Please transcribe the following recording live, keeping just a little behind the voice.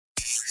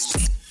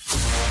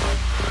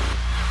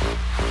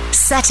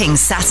setting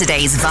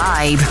Saturday's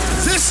vibe.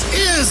 This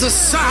is a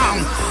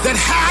sound that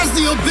has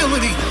the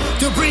ability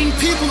to bring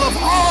people of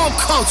all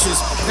cultures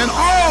and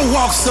all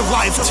walks of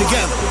life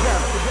together.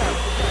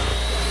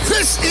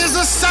 This is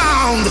a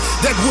sound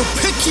that will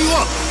pick you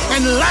up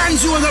and land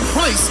you in a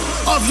place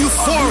of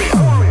euphoria.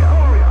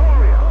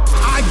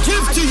 I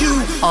give to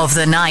you Of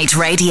the Nght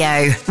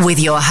Radio with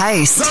your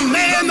host, the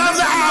man of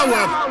the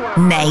hour,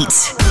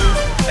 Nate.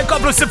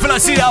 Komplu sifla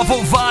sija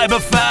fuq Vibe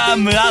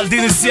FM għal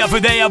din is-sija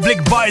f'idejja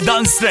bl-ikbar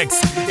dance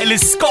tracks illi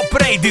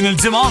skoprejt din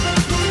il-ġimgħa.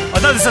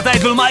 U dan tista'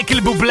 tgħidlu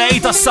l-Michael Bublé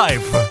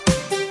tas-sajf.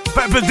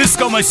 Purple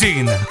Disco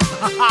Machine.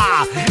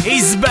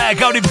 He's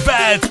back out the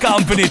Bad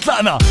Company.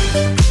 Tlaqna.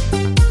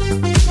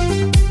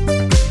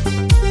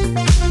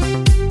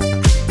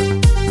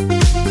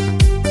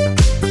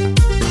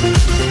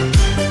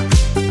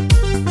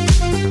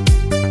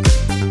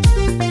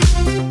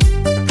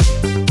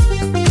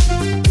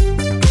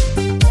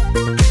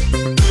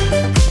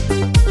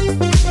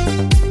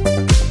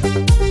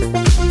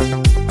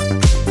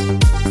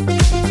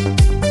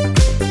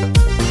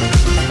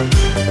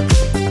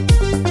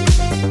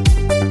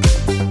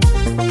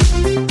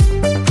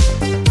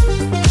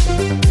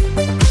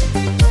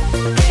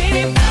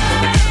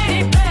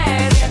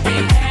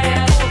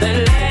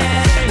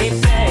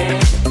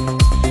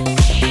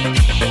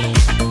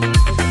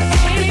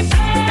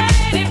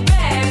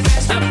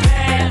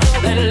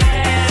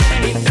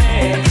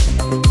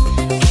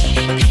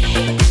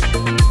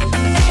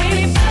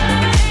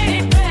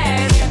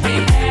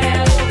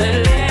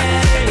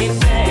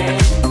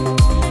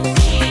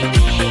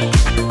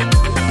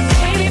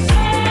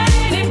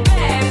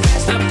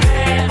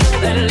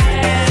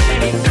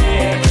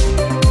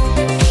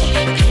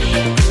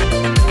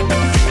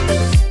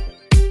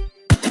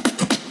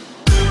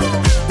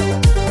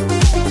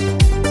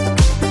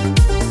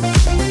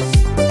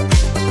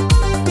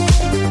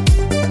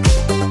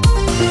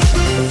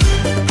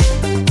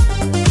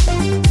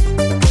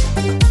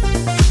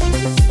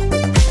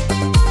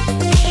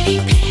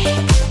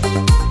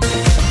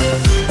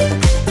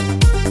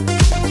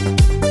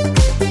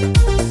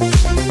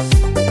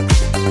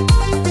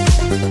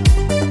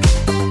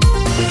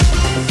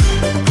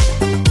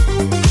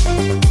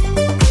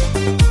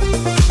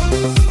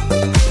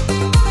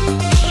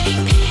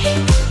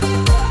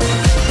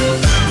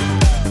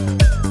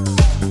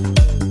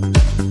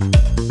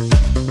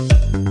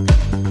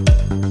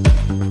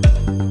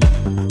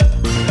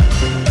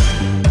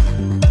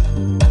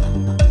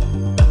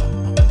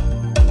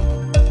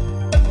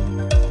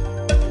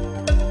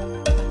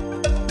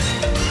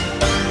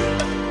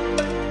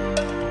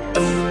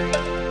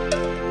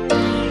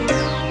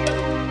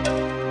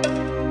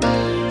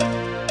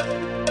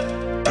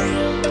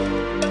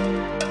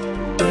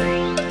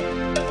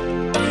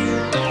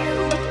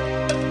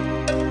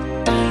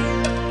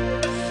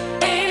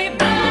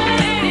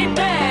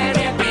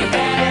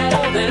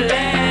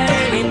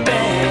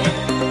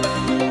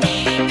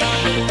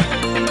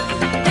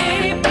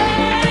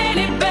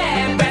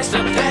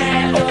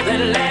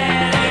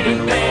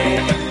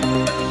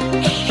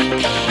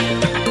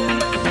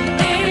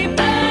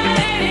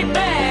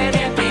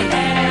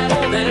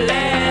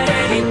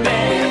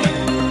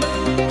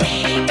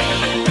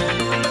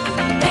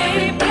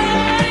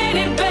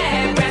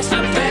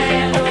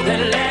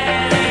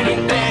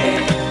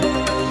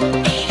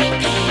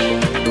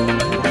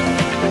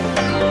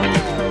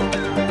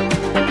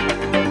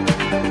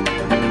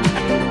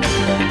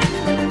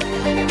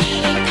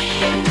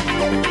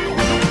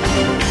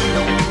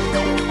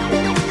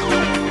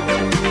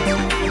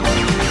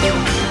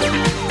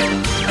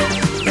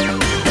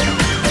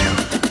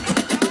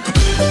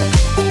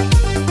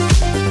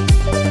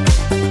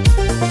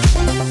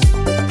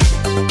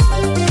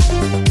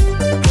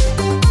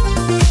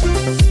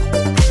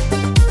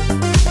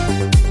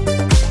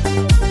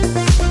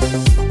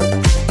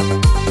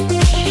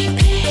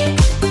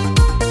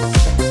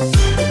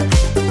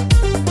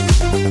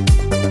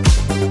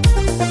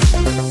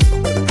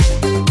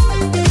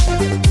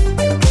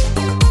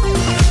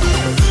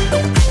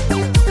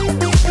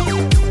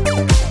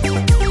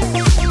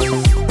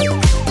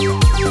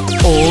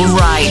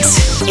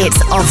 It's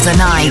of the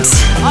night.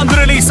 Għandu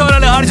release ora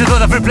li ħarġet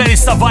għada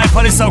fil-playlist ta' Vibe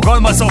palissa u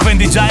kol ma'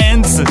 Sofen the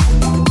Giants.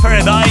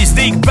 Paradise,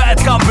 Dig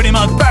Bad Company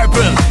ma'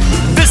 Purple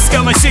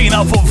Disco Machine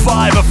għaw fuq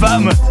Vibe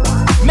FM.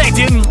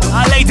 Nejtin,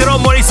 għal-lejti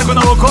rom Morisa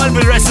kuna u kol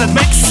bil-Wrestling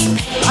Mix.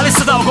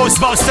 Għalissa daw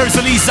Ghostbusters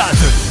u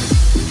Lizat.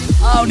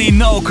 Għawni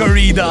no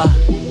corrida.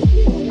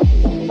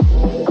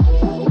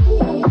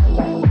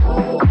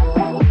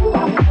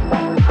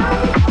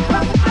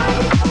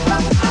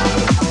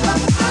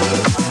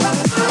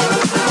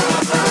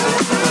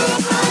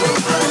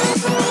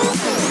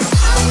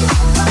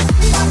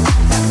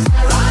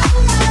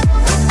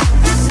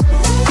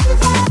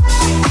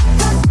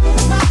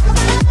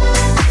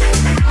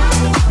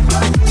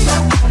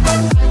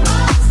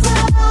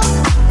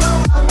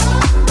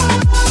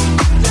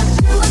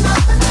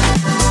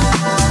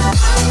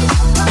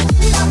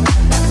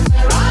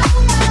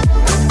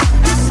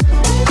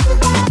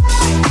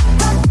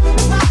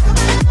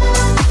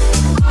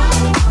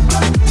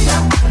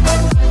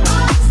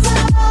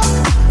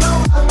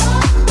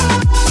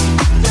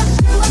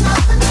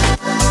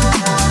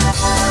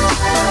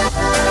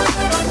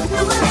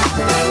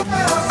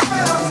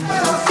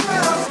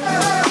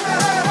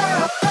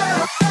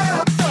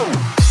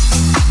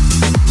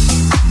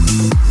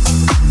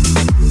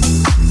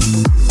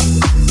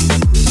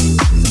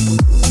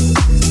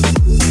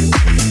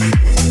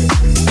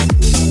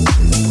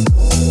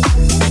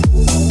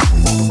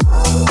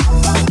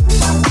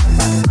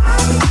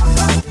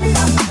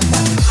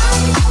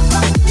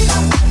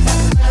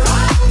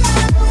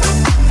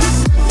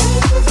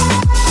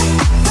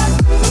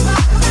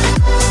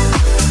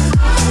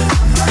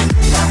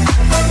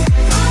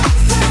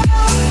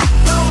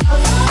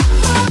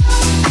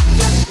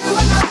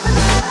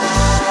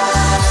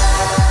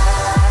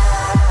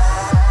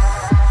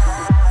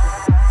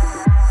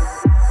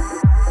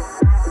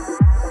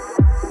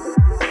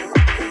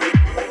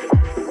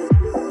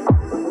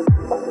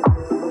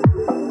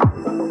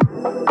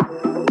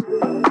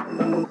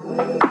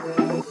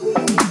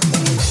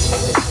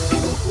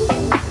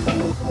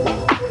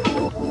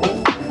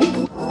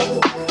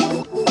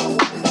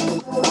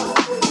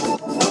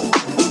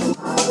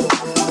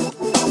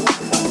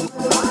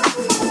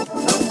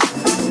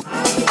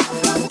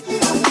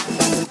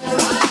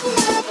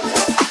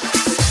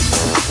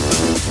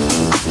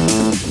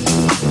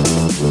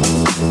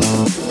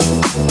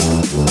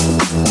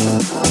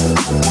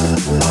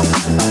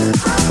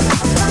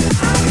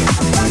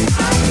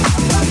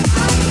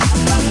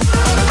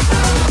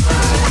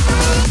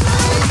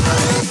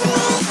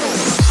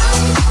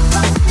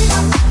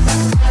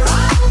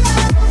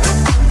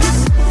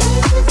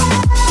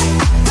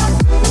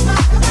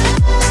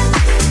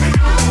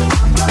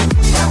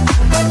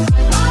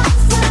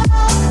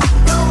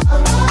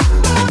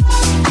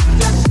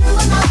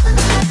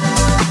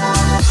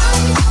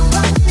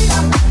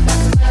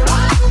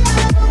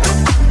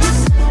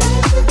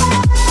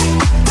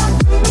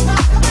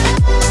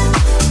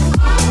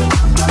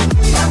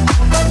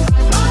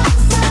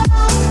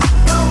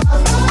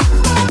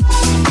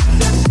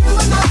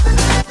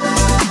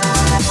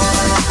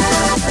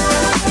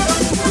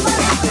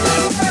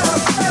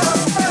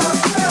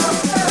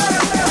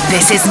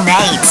 This is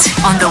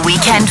Nate on the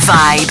Weekend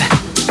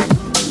Vibe.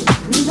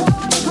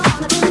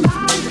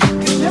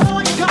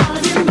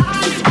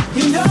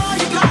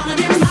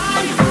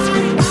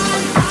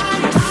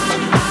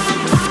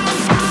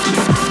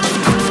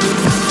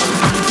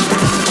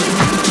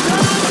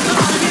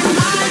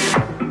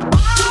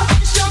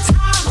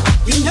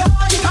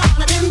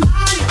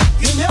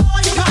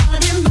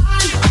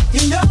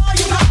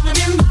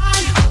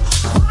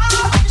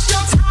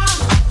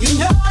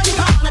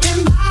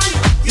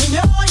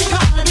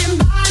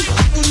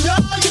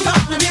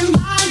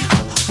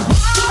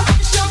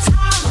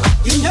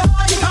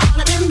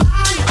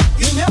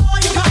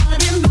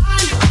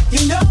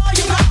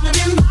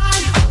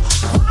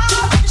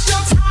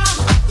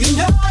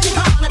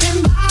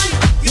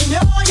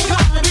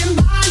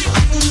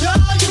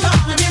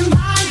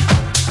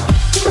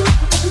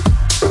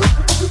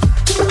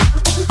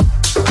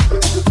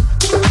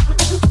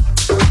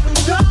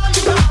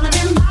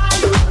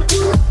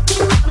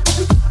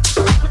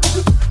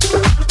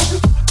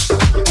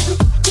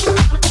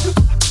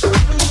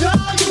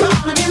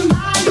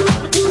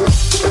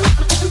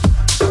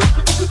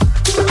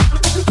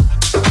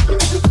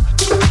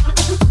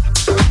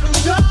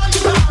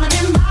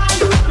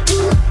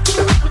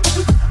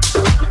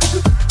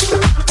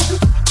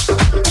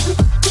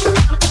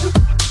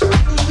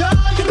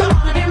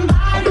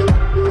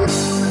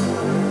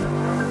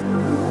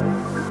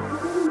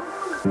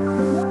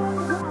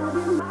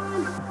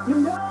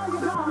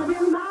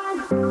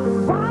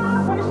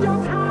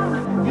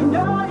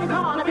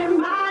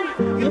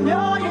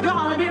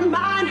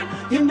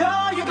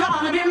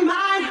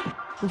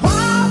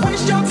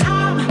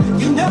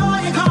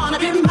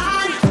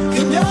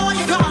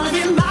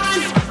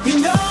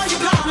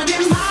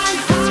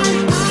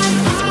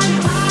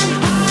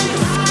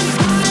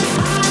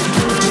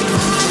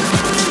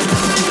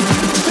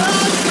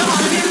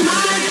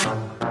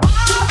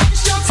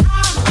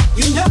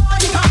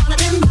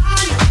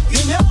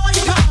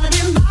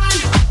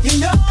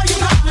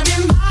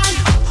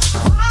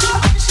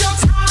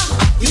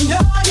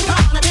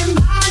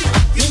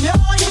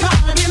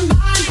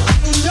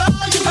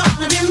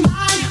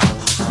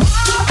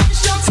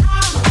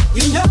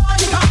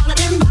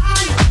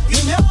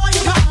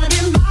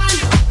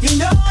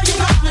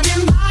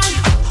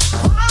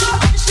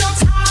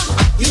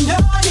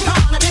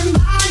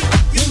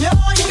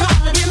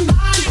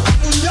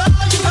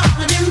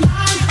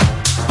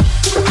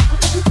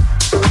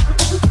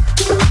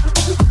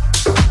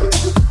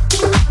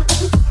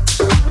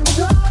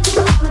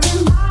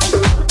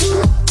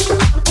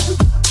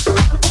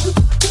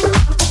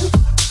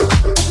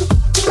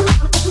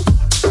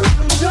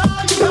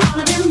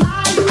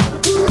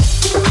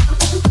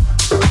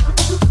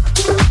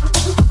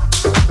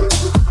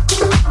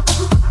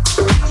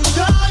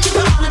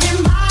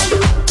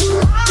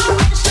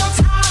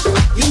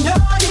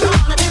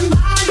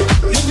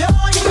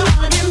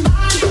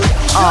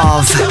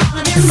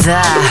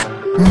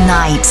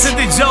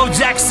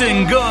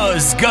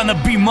 Gonna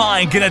be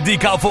mine kienet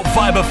dika fuq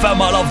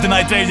 5FM all of the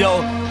Nght Radio.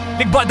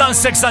 Nikbar dan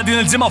seksa din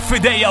il-ġimgħa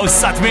f'idejja u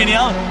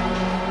s-satminja.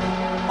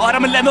 Ora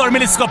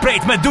mill-enormi li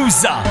skoprejt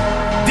Medusa.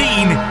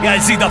 Din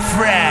jgħal-żida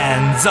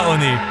friends,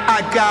 only.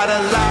 I got a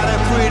lot of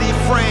pretty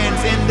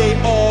friends and they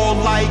all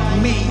like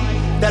me.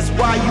 That's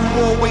why you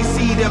always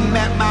see them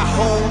at my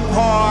home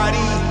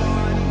party.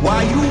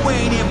 Why you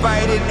ain't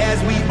invited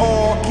as we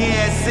all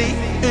can see?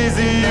 Is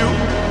it you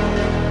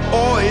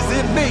or is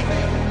it me?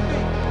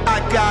 I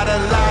got a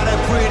lot of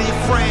pretty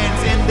friends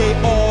and they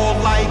all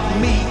like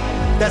me.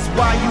 That's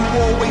why you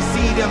always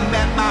see them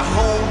at my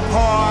home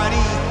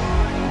party.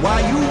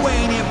 Why you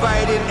ain't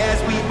invited as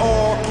we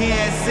all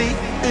can see?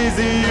 Is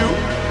it you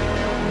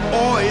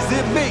or is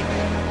it me?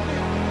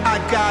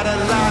 I got a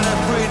lot of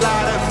pretty,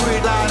 lot of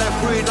pretty, lot of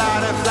pretty,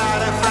 lot of,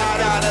 lot of, I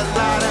got a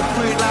lot of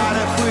pretty, lot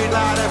of pretty,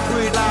 lot of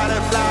pretty, lot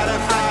of, lot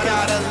of, I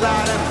got a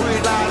lot of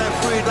pretty, lot of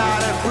pretty,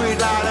 lot of pretty,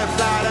 lot of,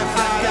 lot of,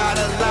 I got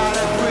a lot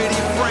of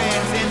pretty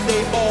friends and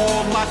they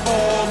all my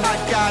all. I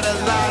got a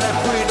lot of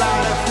pretty,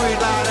 lot of pretty,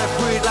 lot of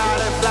pretty, lot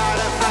of, lot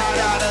of, I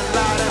got a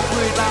lot of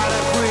pretty, lot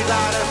of pretty,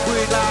 lot of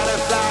pretty, lot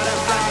of, lot of,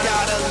 I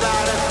got a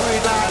lot of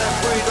pretty, lot of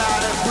pretty,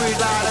 lot of pretty,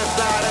 lot of,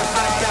 lot of,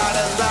 I got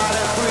a lot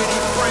of pretty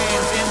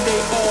friends and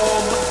they all.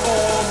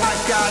 I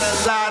got a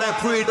lot of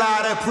pretty,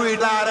 lot of pretty,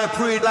 lot of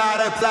pretty, lot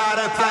of, lot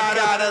of, I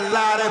got a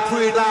lot of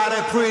pretty, lot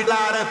of pretty,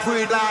 lot of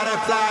pretty, lot of,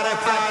 lot of,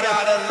 I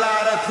got a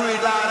lot of pretty,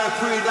 lot of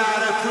pretty,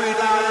 lot of pretty,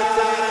 lot of,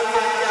 lot of,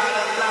 I got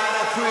a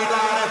lot of pretty,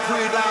 lot of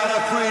pretty, lot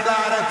of pretty,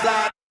 lot of, lot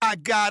of, I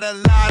got a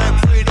lot of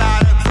pretty,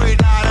 lot of pretty,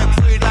 lot of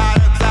pretty, lot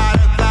of, lot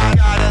of, I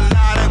got a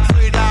lot of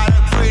pretty, lot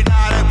of pretty,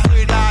 lot of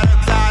pretty, lot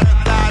of, lot of,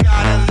 I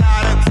got a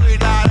lot of pretty,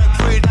 lot of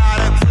pretty, lot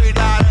of pretty,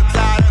 lot of,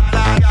 lot of,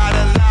 I got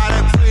a lot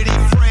of pretty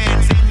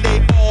friends and they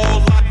all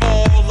like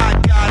all. I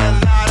got a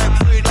lot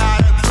of pretty,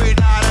 lot of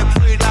pretty, lot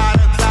of pretty,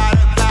 lot of, lot of,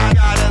 I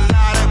got a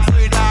lot of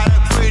pretty, lot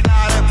of pretty,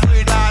 lot of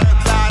pretty, lot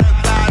of, lot of,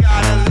 I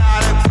got a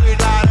lot of pretty,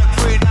 lot of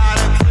pretty, lot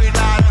of pretty,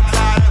 lot of,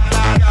 lot of,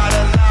 I got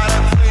a lot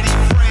of pretty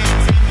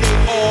friends and they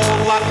all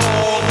like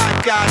all.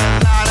 I got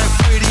a lot.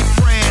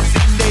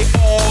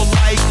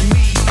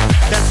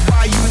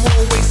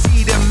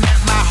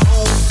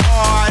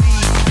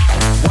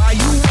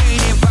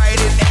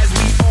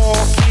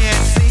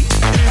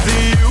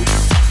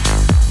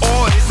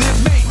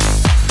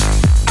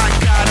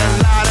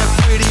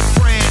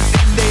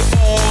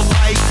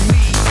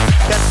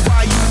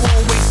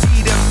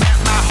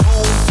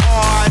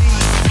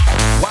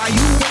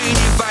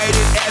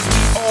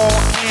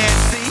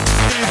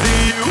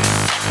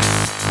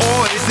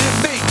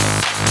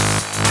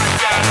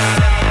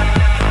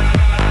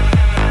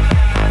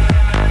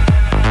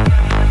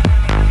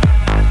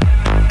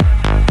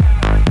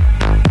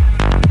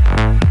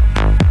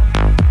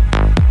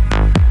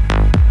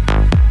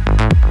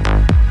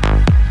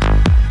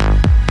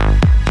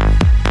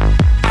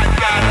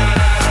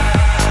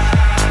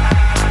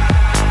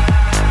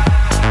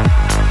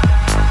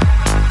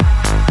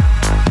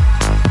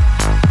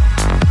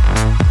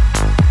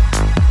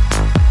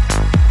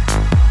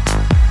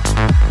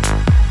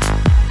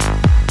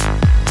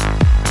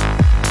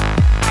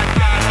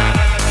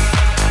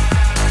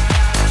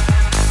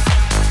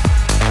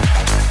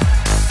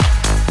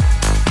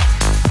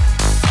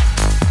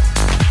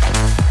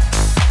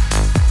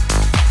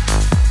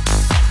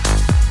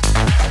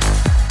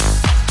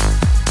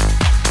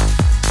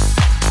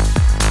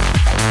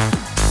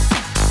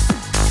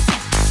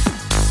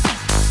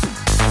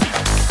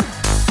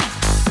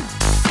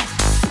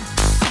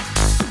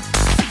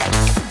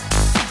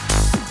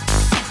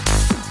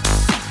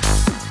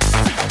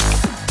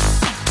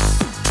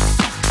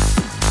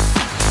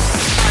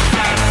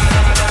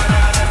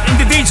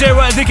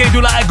 dik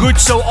jgħidu la a good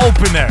show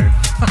opener.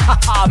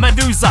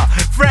 Medusa,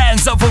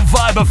 friends of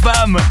Vibe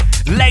FM.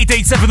 Late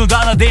 8-7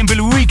 dana dejjem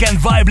bil-weekend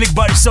vibe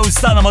l-ikbar show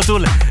stana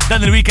matul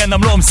dan il-weekend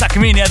namluhom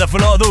sakmini għada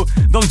fil-ħodu.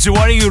 Don't you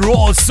worry, you're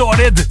all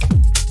sorted.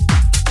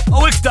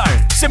 U iktar,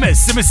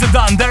 simis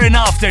dan, there and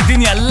after,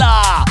 dinja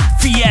la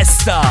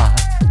fiesta.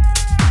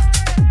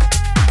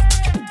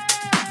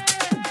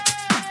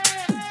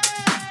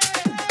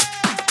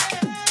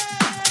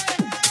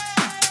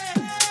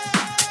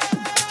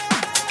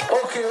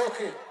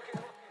 Okay.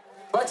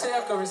 Bache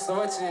yako Mr.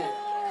 Bache.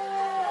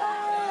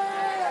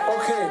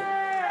 Okay.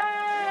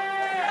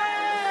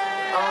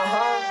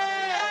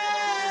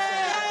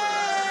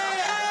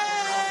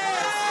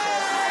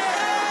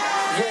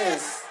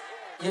 Yes.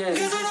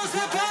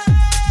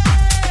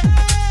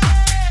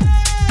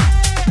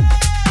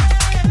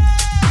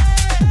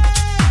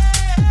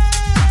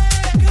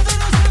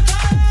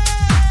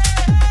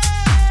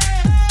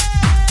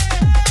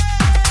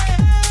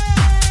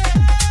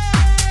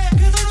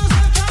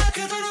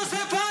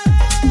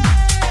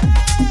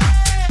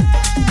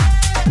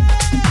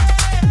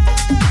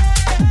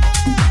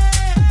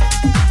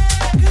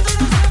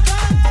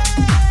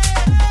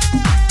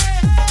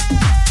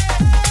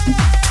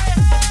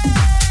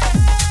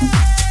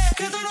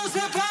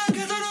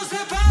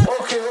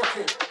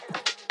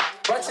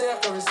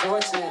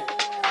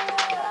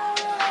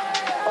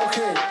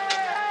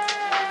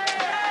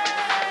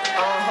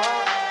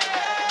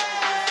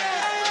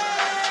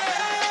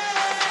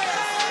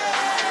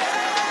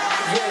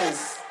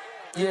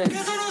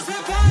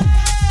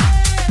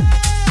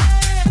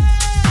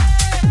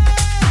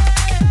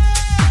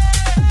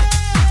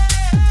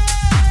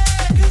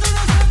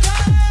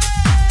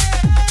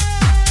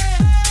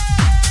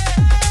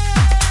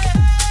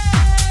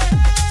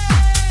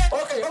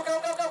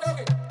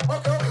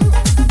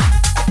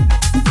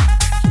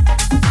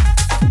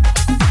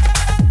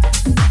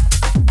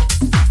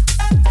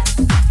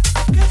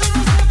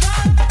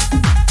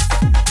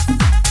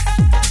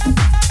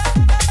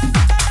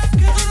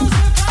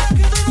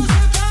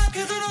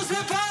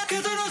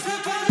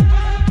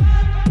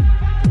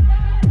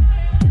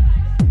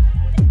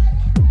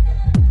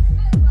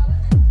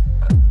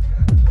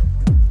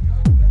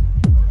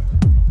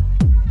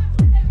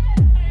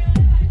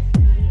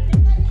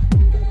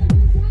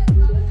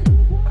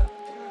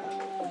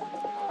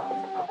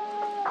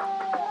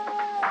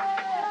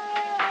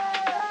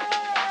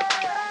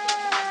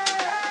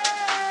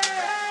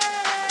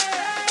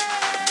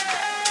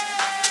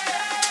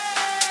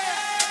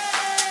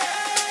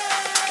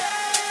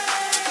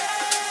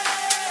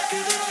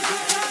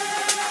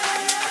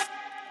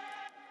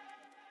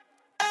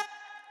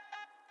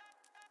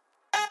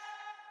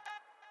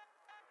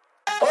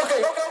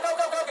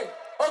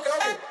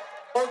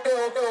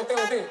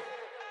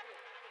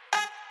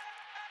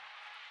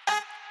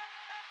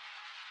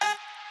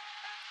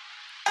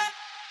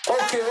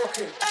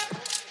 Okay.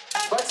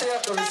 Bache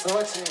yako Mr.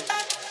 Bache.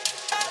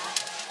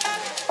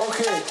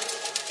 Okay.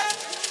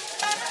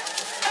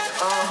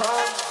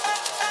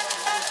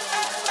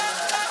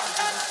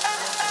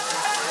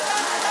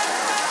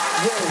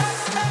 Yes.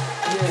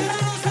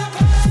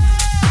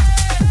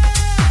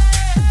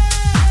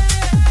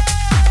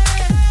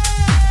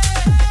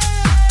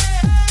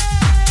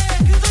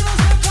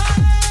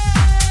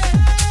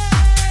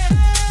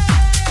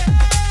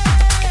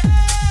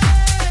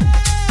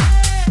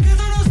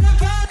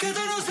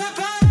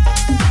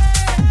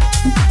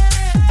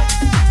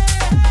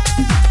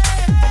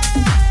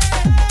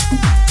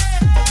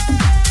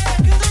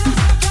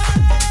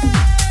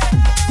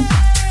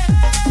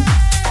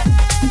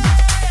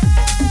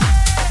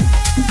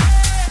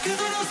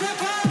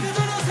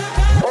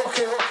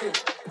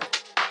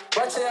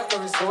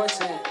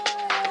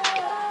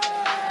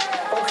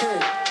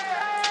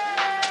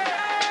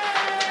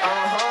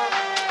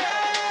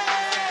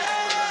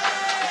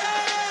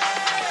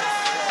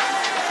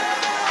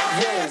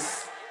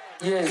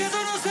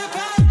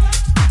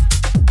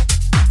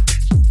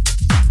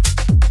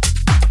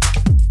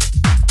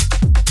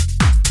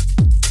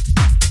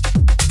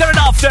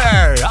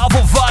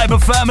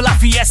 La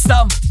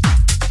fiesta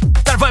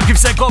tal-vibe kif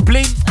se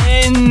jkompli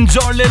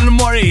enjoy lil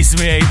Maurice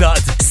mi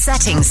jgħidat.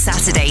 Setting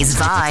Saturday's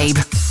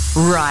vibe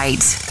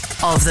right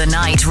of the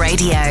Nght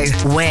Radio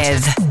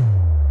with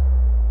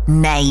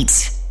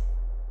Nate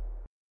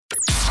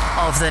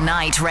of the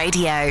Nght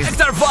Radio.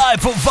 Iktar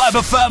vibe fuq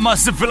Vibe FM ma'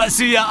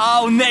 s-filasija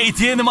għaw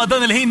Nate jien ma'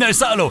 dan il-ħin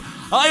nersaqlu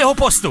għajħu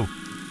postu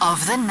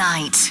of the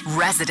Nght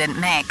Resident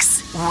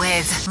Mix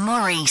with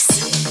Maurice.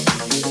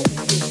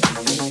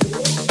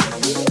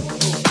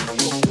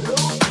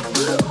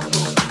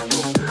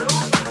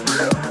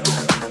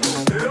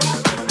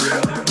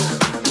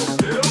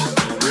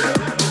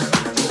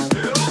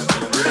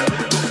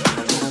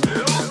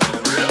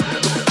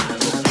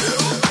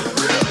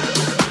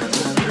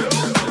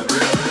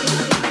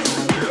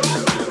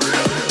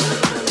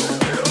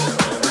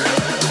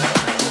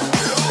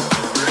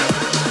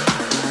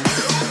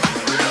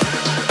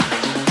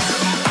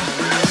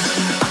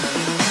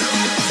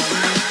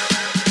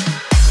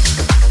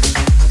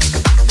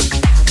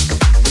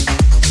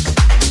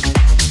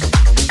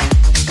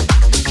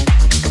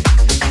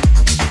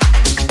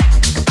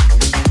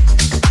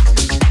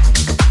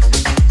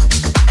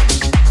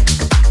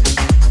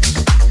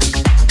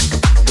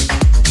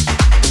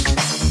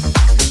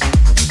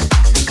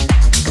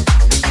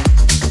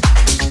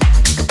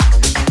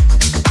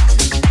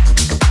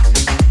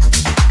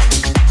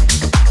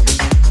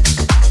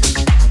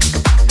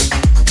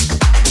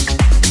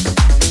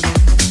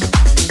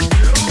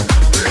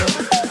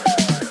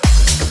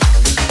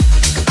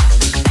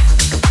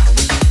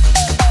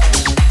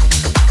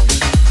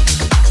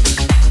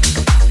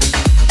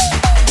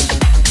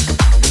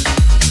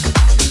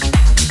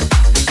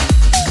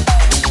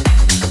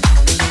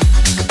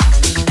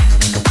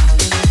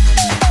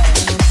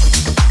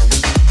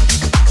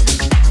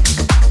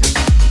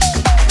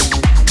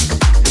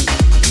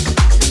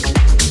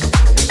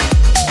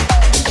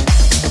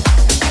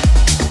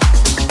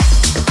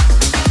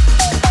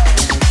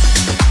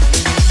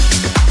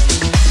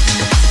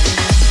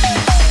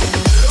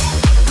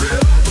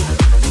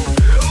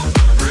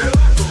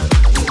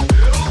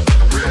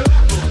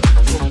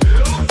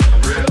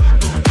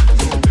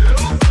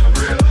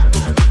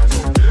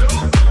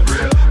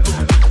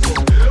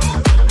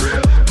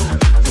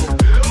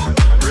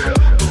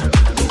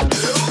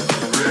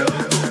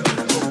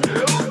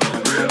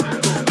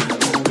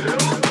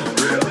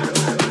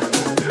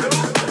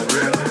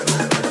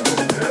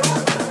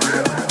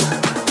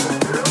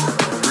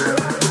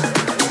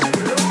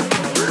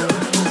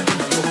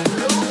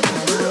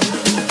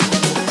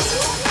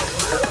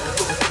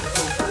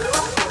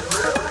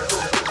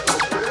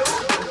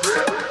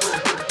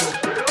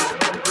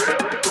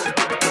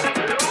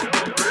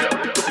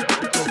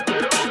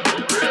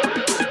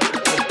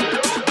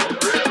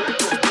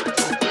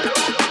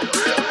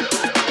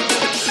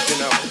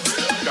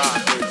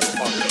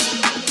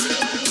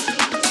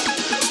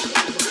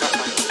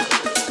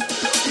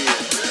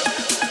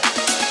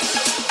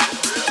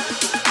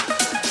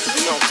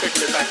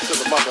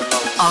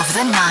 of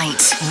the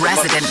Night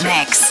Resident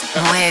Mix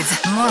with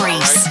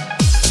Maurice.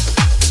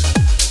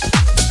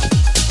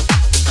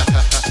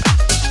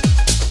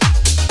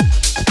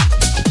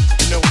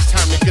 You know it's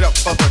time to get up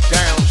for the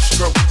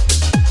downstroke.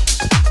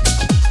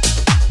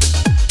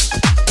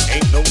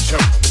 Ain't no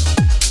joke.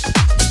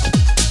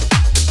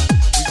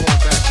 We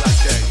going back like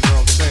that, you know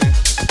what I'm saying?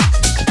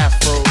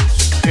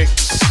 Afros,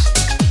 picks,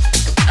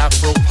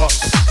 Afro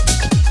puffs,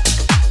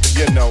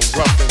 you know,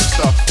 rough and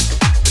stuff.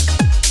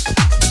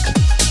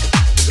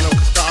 You know,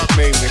 'cause God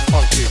made me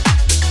funky.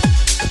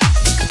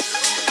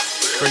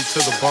 Straight to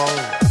the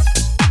bone.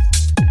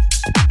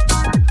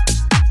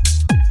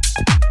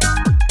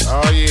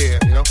 Oh yeah,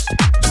 you know.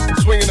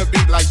 Swinging a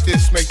beat like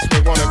this makes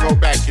me wanna go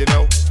back, you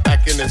know.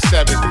 Back in the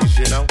 70s,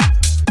 you know.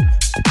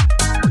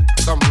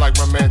 Something like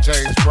my man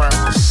James Brown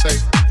would say.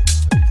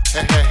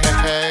 Hey, hey, hey,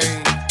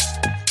 hey.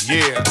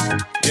 Yeah,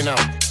 you know,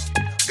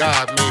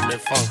 God made me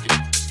funky.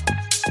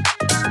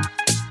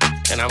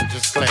 And I'm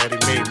just glad he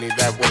made me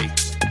that way.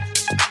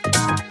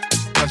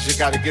 'Cause you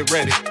gotta get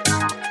ready.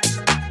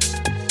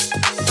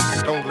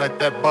 Don't let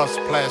that bus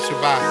pass you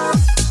by.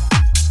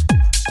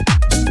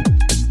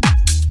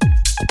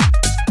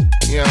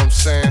 You know what I'm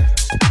saying?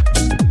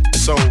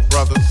 Soul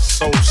brothers,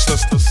 soul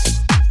sisters.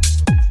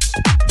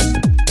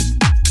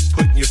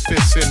 Putting your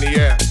fists in the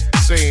air,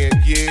 saying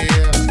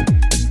yeah.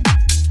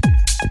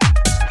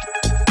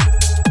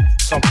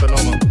 Something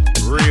on a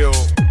real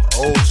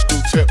old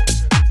school tip.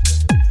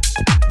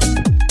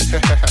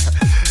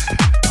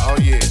 Oh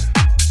yeah.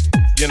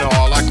 You know,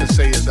 all I can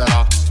say is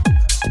that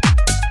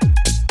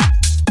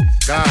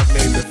God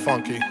made me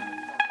funky.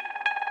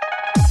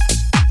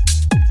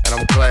 And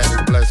I'm glad he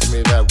blessed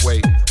me that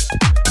way.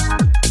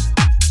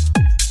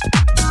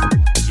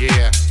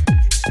 Yeah.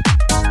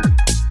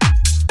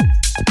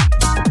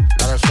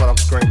 Now that's what I'm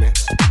screaming.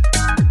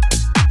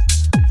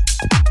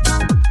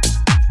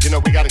 You know,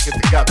 we gotta get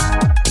together.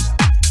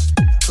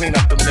 Clean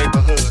up them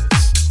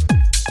neighborhoods.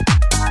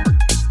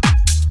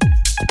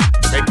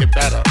 Make it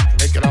better.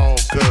 Make it all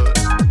good.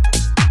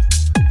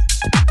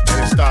 And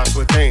it starts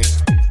within.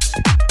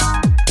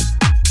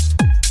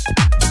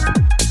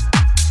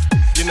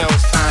 You know,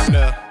 it's time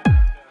to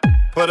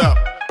put up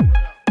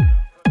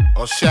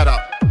or shut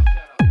up.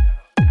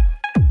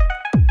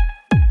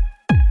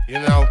 You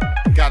know,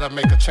 gotta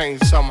make a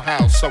change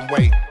somehow, some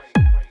way.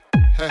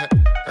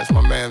 As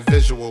my man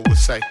Visual would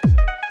say.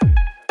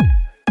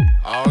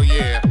 Oh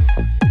yeah,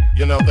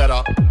 you know that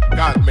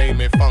God made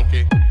me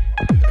funky.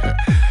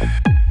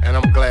 And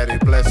I'm glad he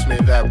blessed me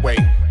that way.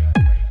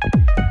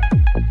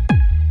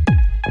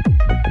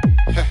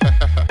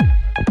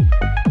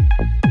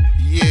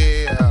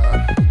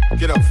 Yeah,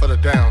 get up for the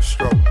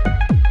downstroke.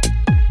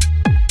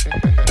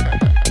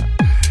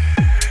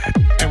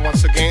 And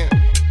once again,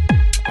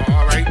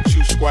 all right,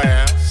 you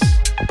squares.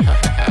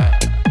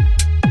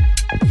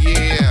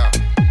 Yeah.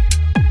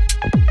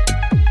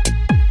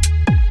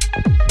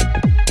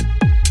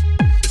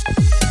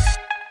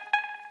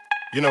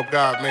 You know,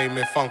 God made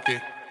me funky.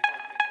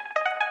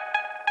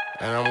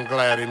 And I'm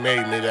glad he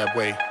made me that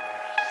way.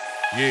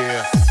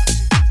 Yeah.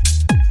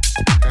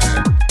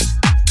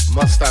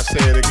 Must I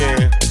say it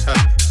again?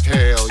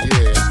 Hell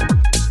yeah.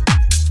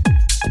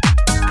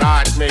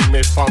 God made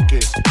me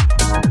funky.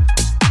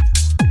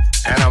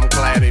 And I'm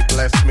glad he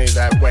blessed me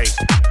that way.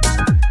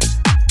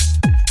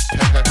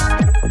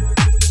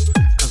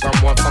 'Cause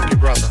I'm one funky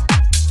brother.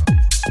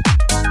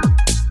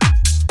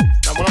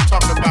 Now when I'm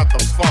talking about the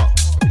funk,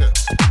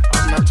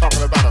 I'm not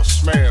talking about a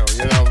smell,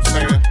 you know what I'm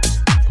saying?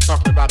 I'm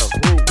talking about a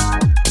groove.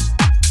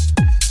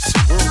 It's a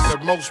groove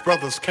that most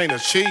brothers can't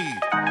achieve.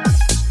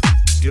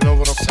 You know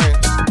what I'm saying?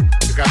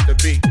 You got to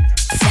be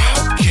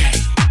funky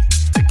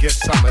to get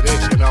some of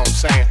this, you know what I'm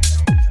saying?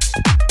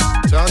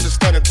 To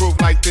understand a groove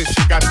like this,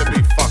 you got to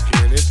be funky.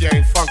 And if you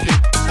ain't funky,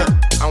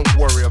 don't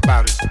worry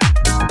about it.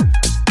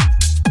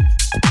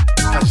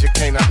 'Cause you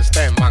can't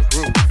understand my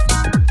groove.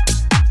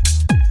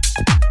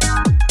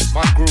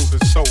 My groove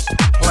is so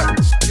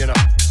complex, you know.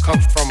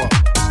 Comes from a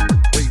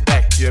way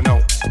back, you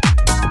know.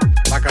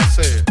 Like I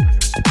said,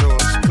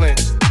 George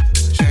Clinton,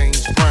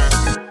 James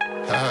Brown.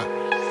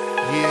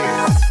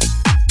 Yeah.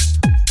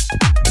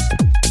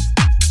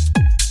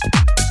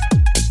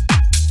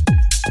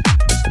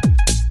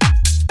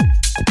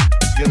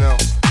 You know,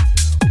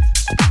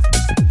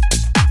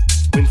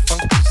 when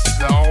funk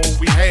is all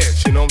we had,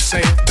 you know what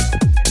I'm saying?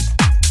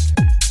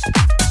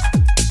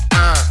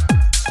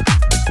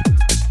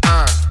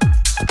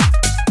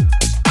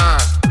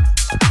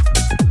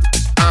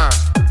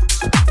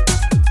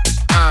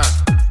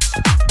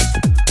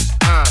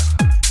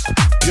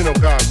 You know,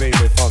 God made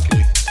me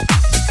funky,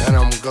 and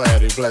I'm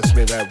glad he blessed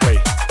me that way.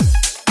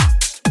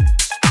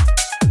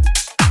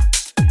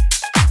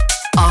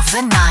 Of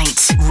the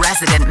Night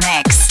Resident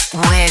Mix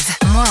with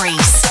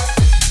Maurice.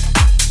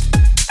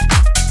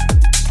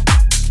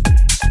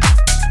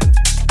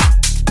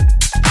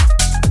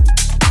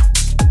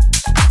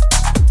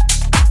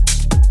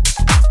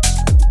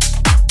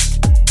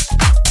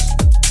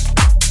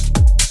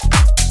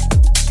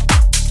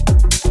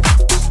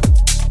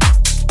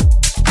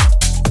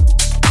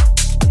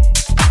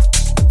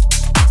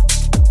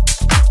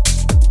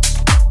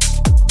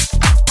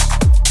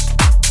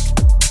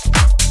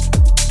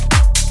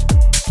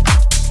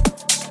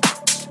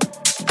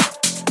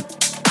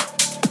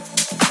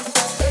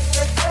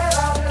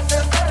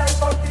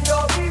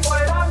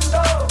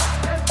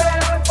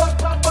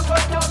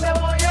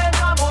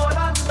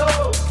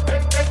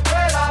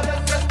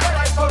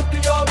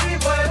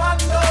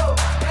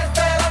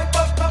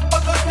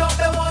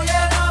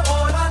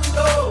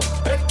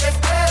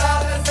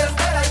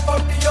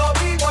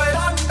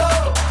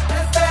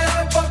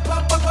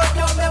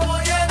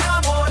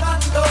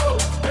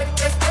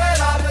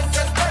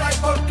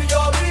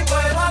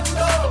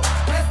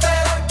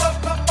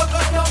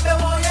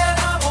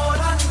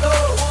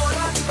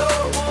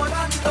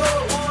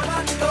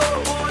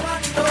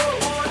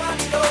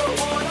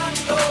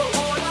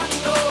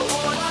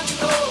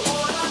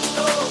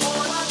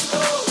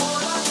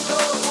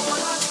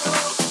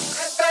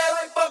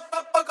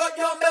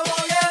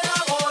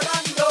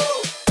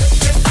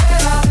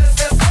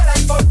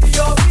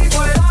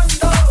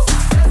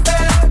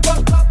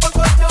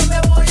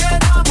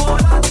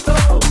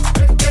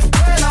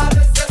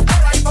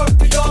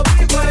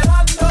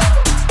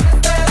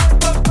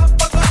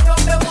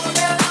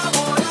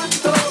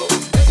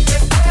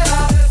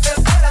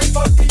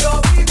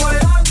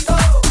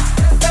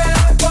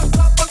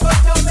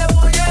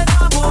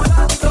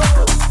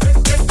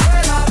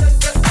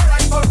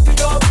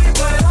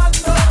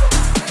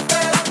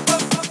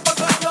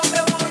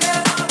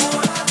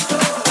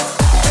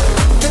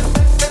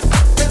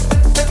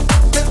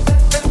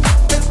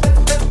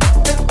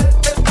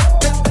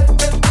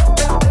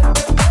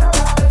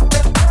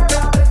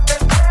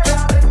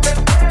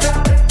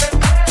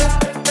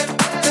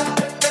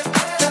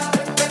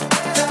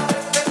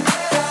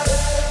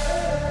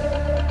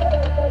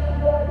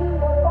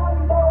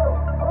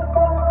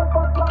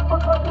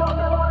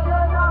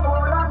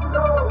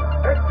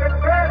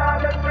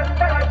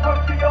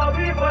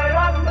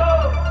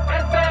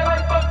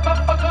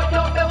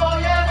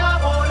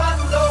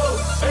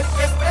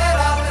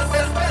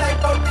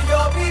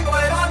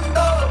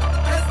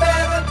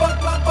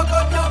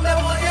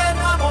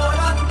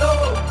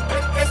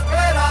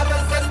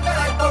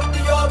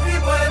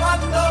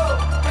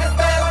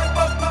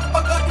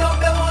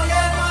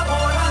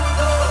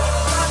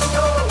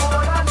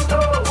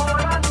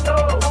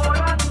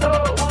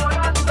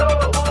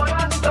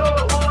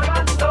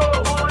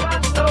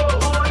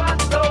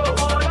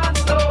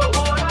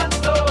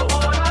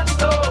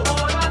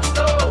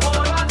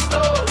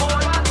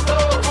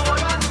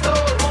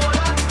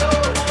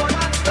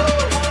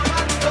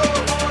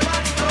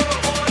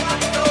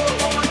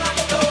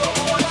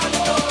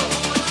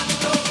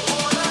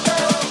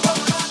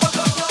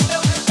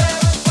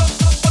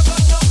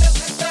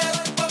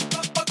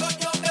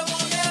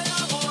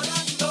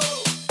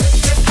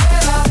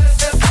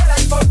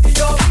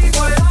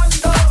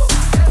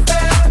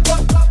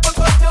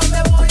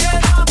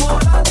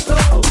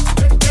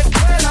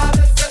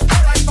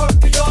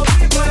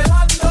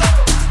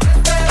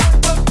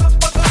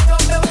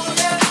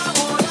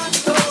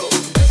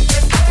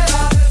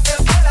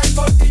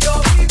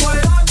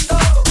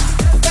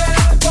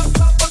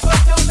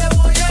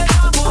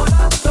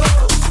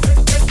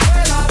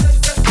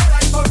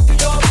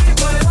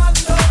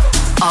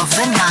 of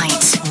the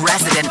night.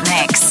 Resident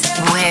Mix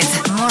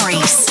with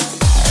Maurice.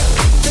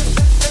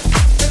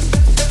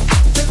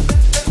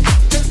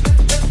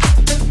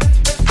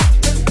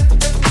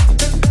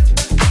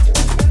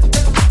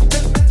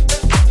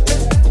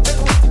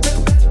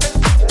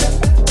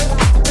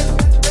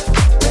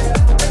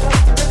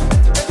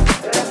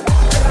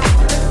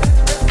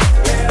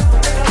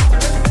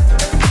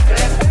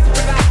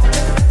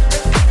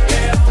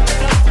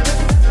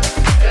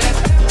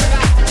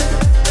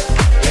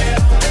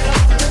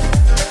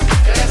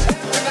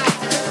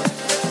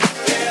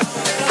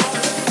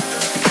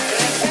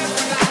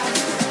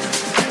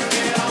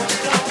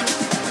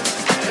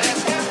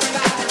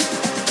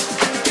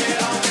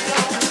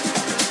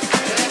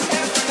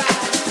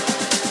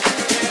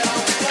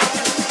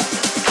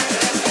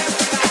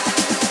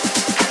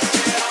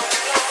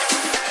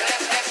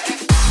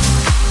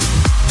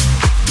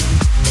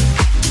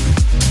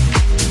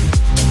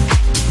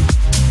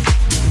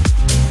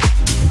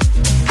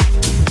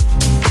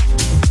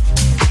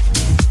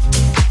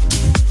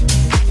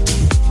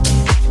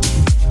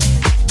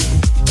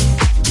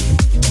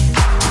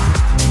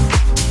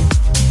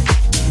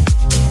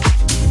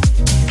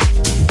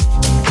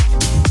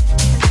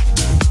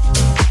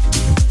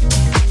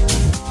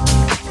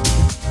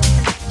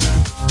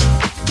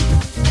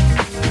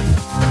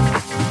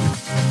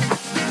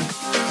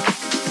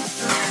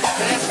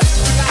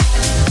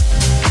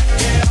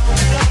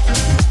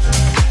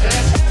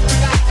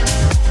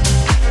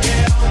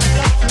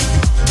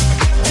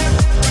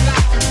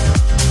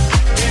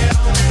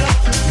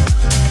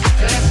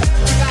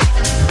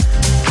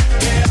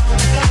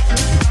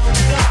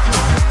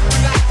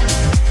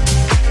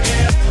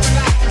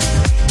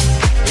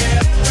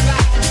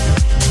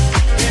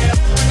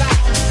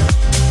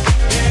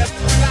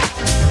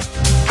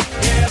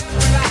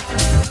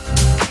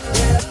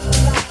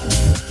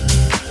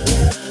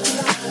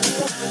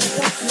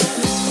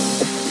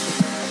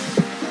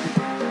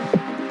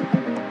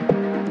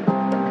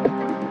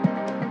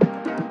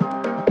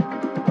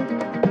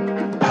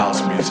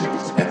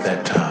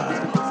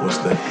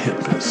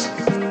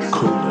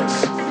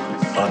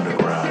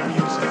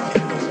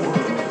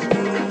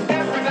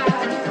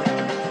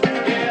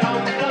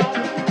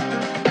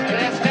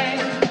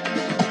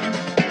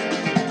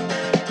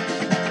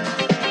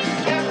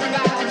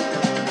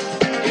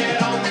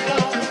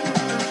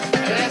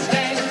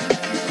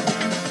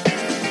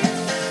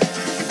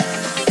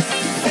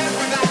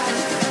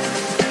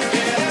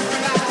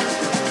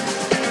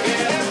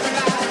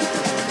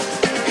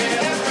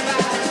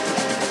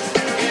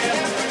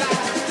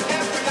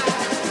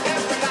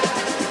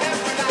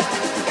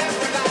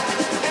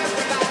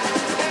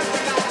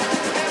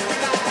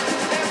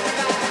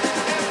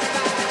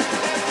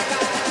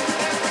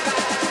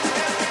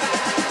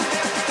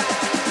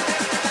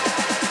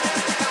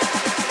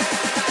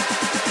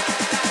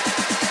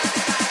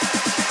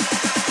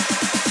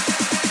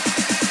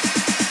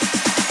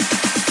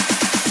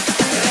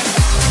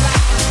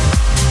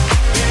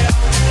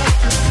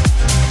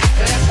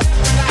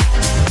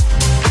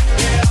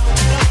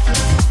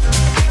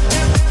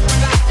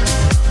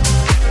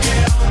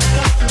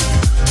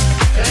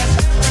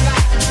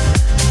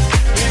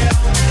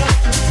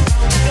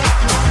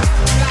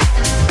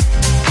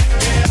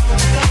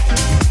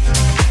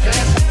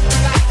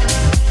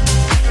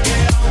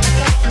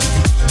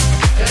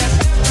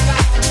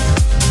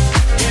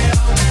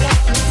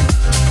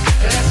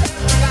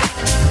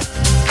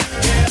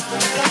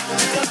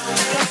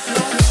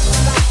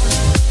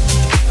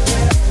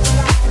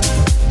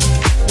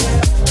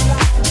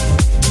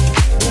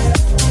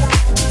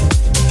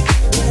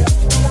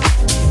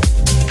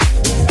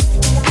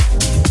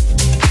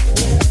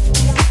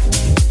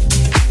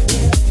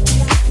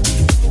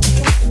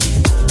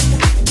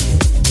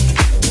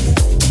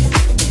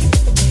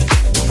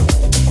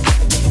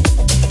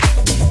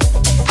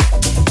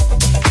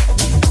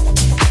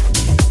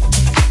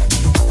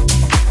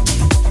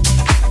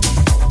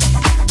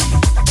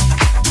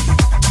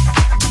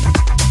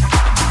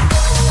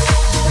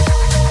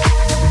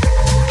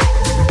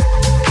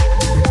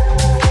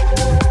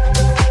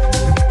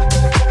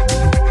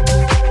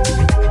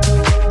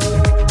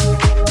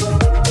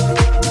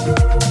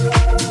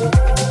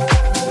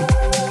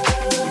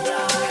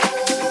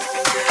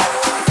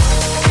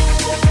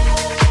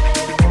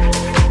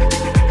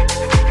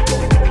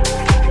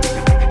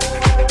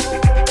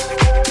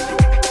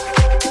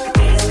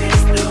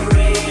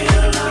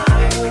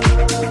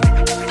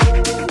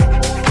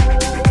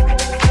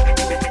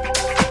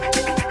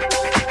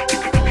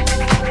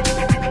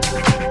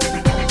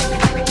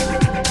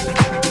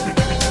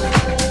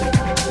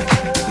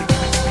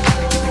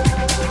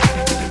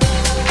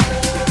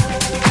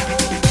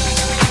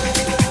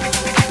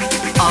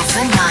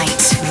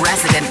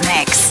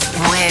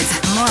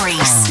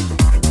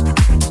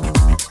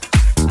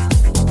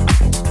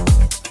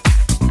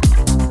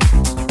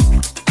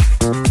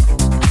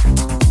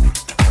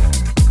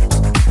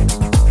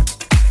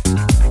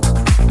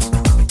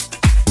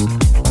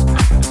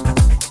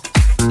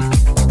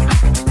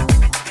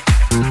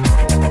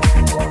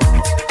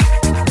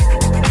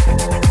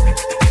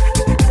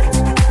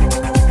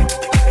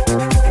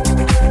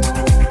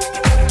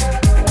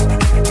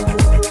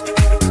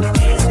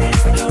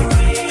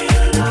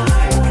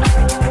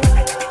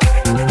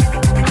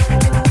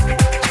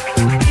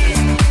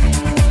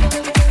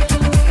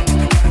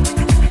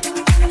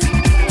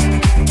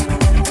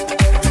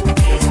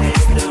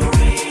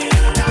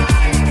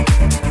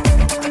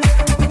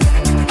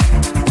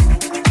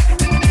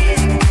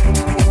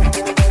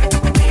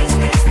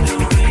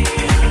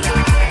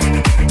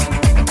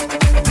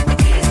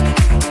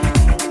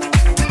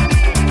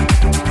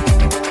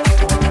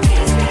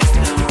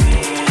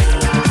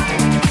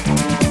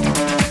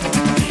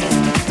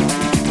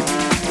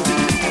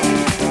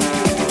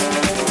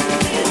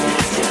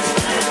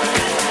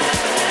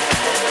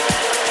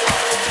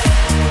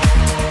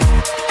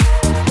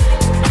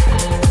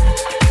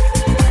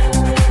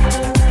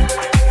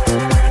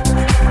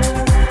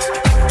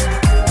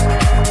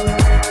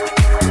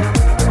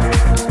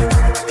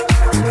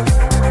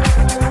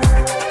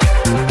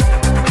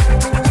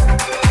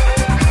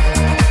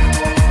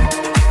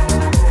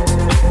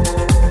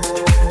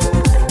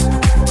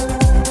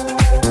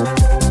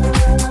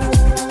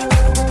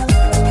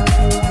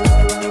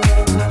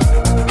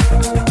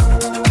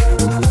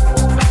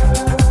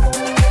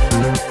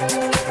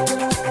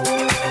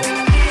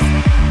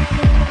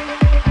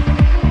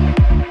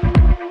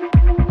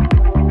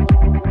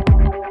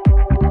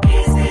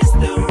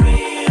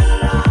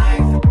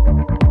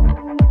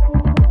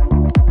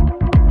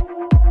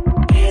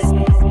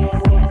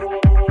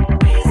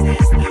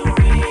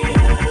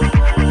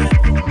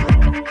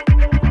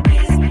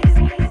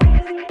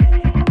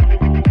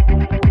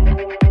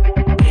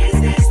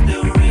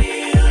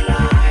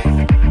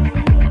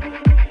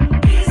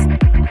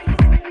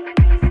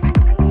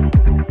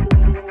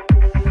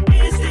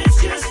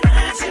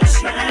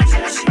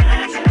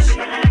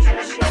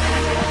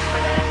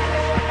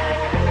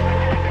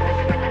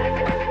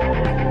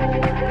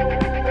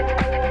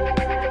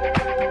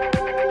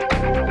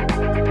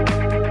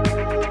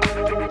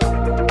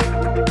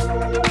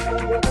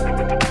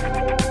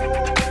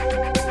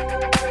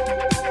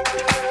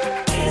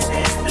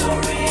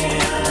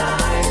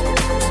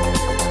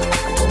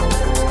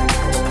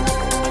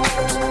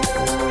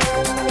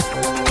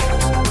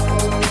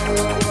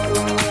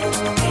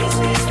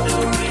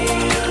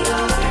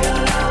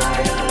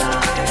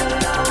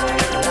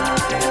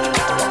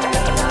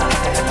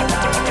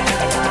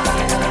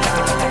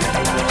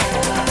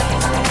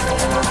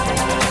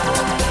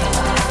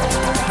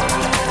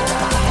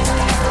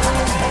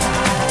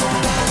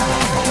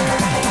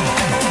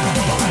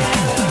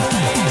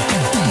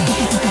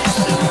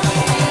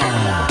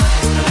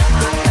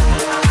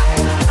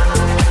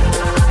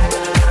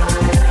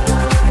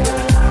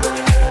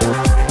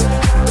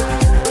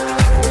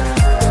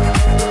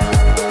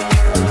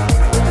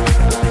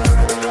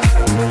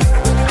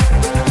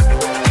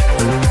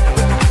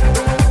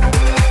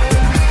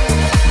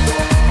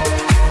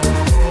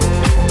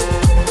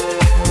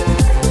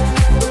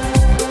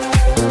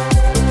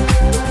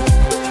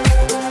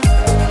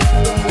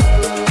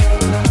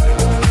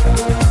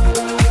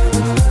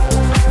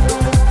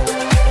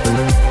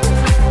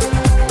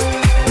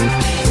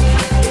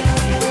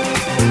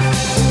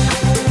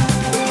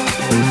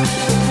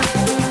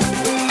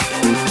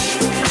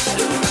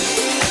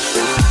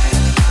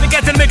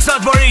 Mixed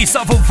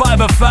Barista fuq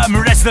Vibe FM,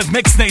 Resident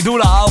Mix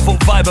nejdula fuq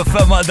Vibe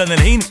FM għal dan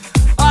il-ħin.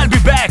 I'll be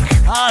back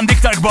għand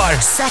iktar kbar.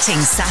 Setting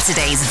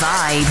Saturday's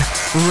vibe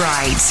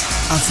right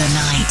of the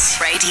night.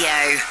 Radio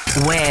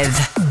with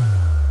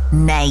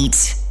Nght.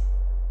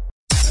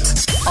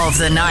 Of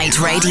the Nght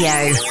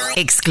Radio,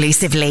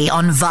 exclusively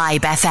on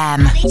Vibe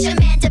FM. I need your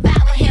man to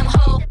power him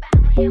whole.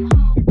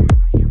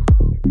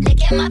 Look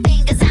at my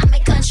fingers, I'm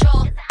in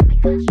control.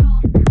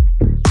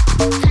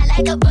 Fly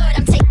like a bird,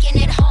 I'm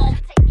taking it home.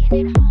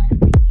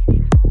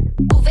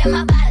 Moving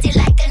my body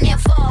like an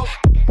info.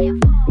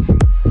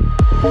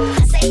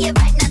 I say it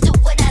right now, do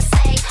what I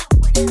say.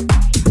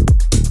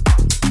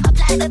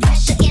 Apply the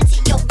pressure into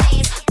your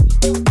veins.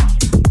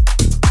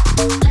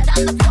 Blood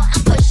on the floor,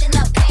 I'm pushing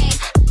the pain.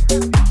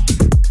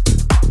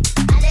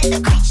 I let the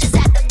creatures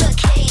out of the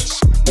cage.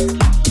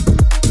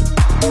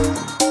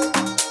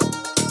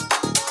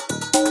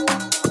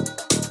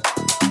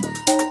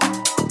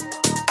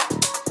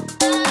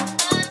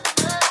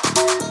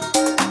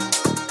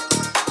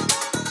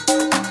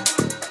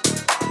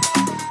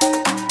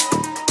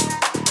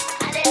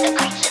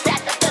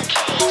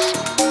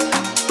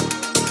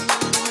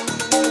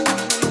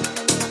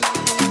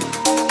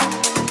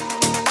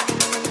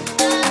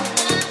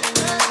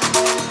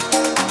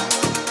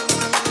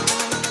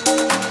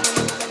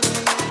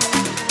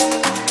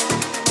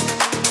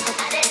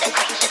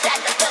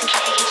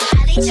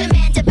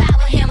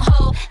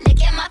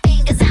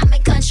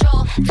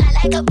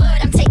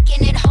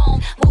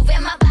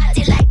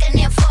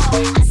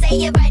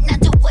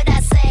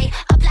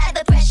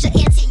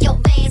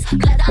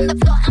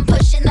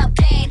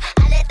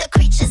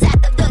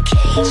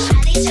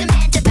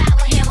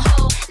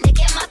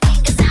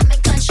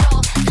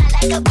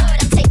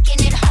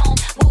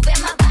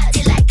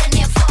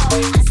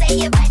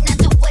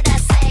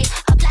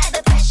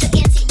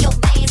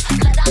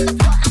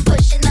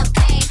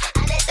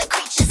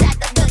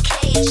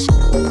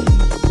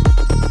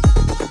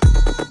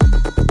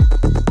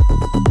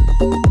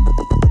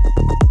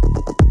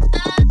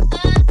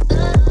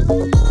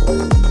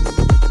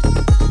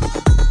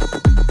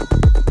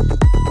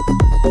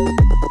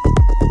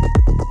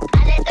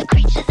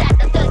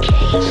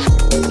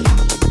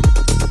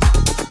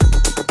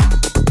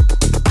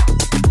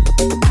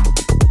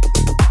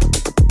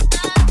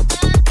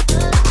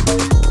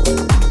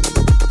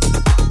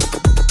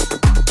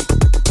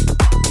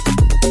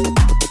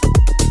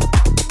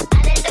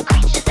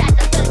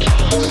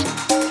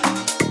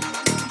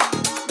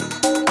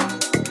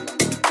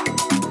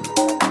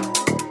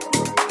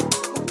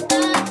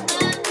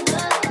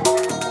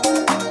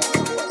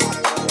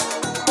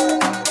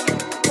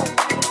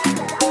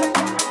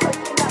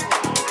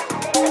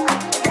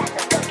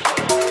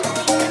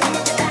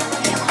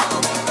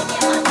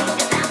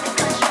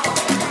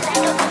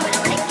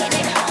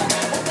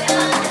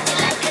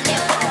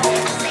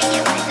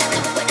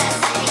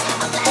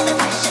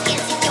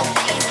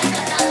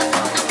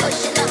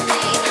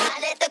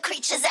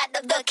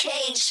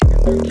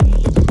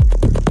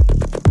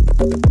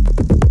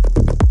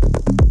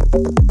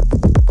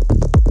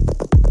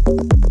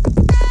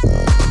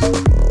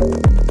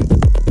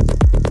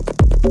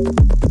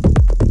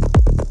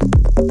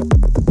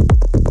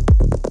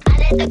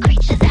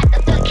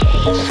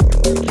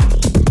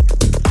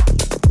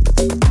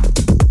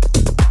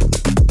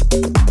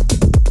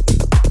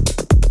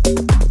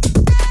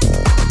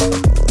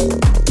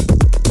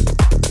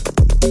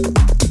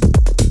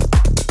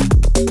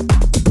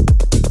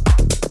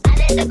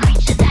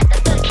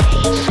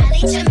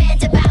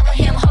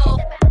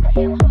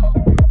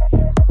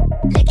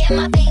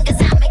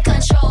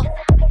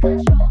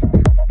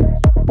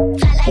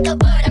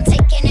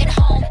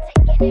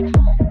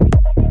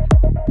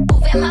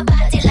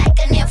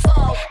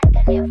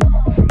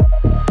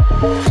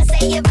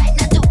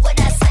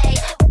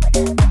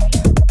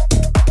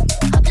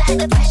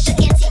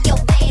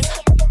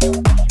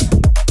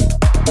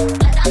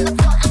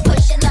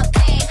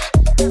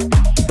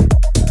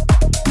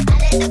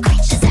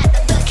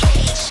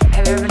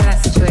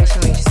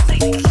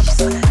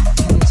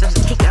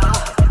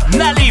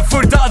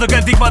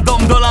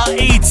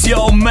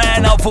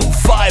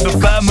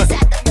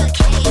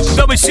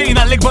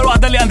 L-ikbar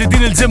waħda li għandi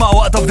din il-ġimgħa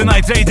waqt of the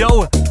Nght Radio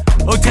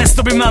u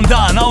testu bimnan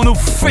dan hawn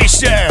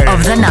Fisher.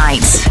 Of the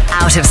Night,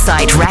 Out of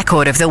Sight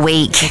Record of the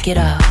Week. Take it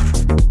off.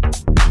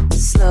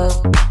 Slow,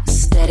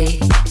 steady,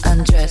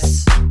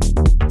 undress.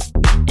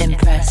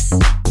 Impress.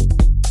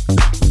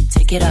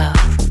 Take it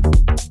off.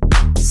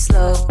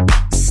 Slow,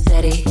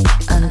 steady,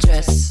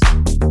 undress.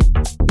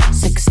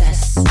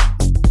 Success.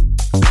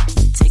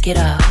 Take it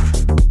off.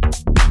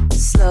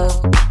 Slow,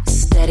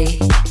 steady,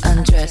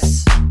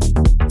 undress.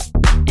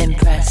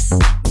 Impress.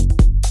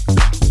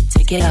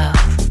 Take it off.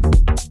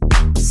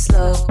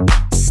 Slow,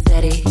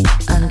 steady,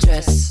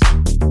 undress.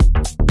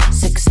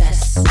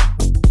 Success.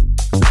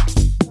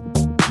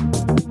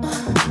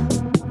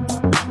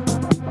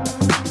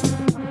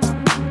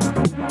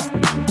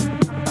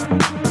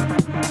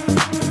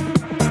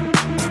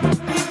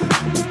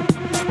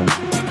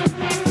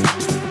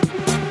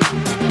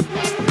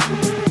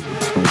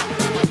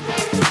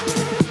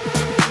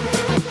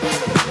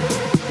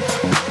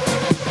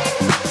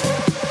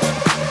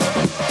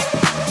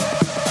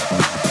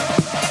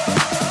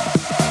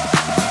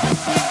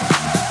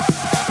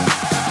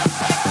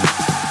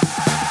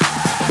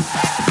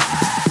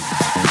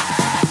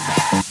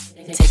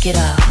 Take it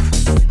off.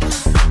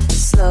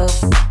 Slow,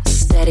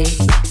 steady,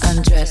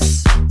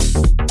 undress.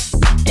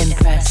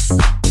 Impress.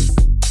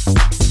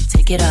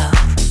 Take it off.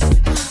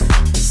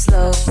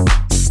 Slow,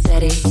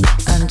 steady,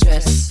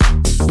 undress.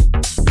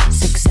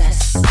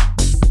 Success.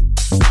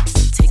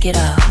 Take it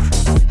off.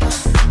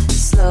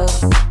 Slow,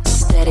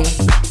 steady,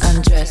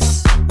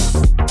 undress.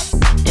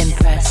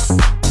 Impress.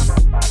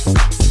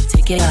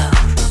 Take it off.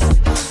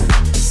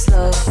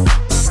 Slow,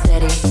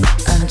 steady,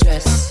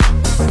 undress.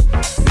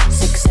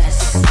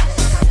 Success.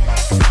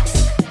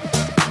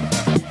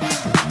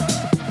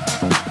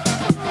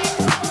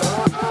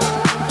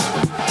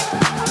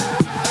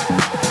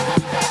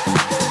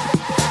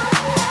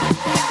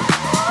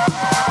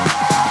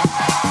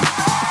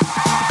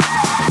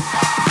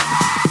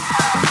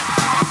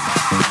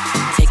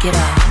 Take it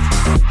off.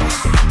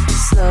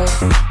 Slow,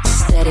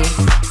 steady,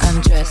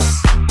 undress.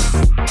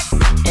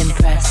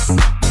 Impress.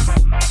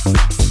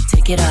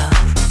 Take it off.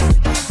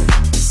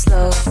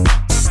 Slow,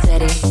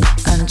 steady,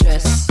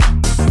 undress.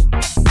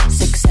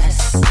 Success.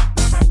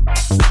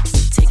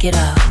 Take it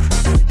off.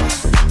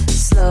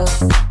 Slow,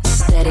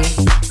 steady,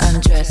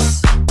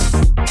 undress.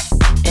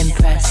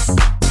 Impress.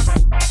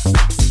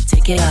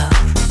 Take it off.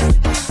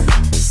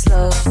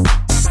 Slow,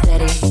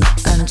 steady,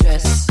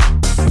 undress.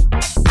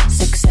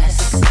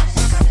 Success.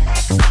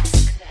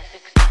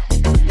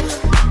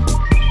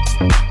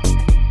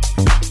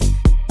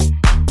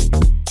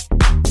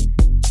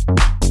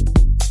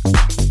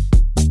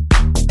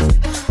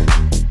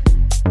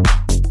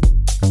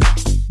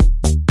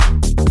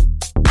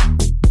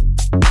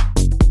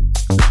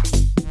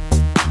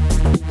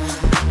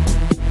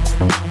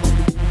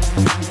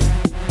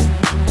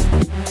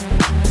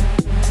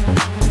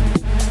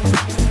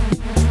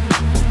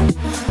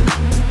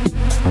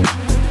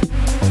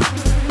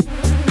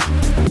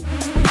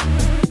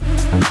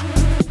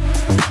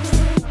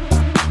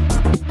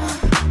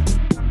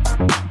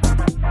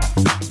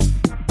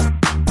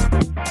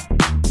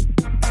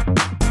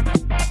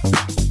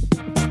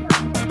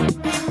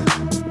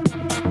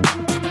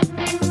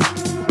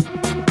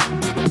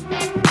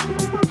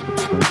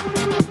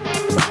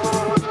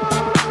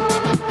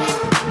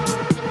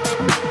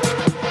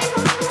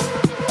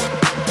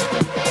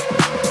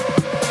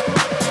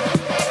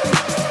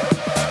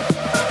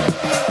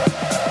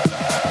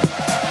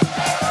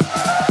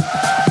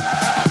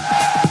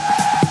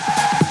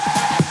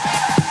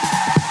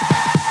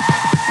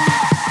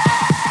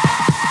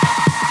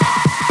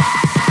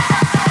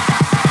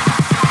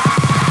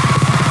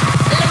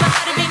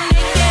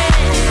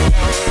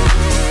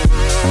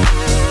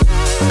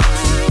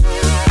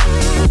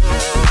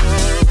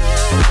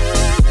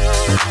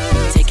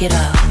 Take it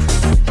off.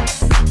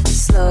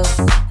 Slow,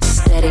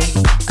 steady,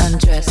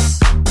 undress.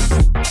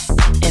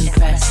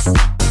 Impress.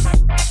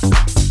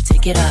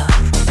 Take it off.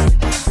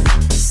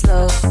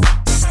 Slow,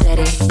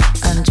 steady,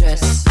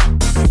 undress.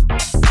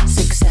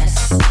 Success.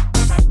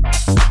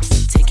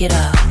 Take it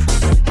off.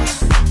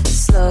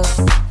 Slow,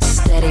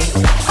 steady.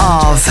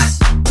 Of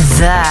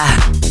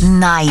the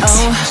night.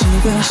 Oh,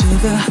 sugar,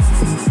 sugar.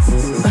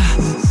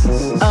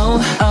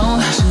 Oh,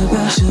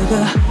 sugar,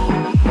 sugar.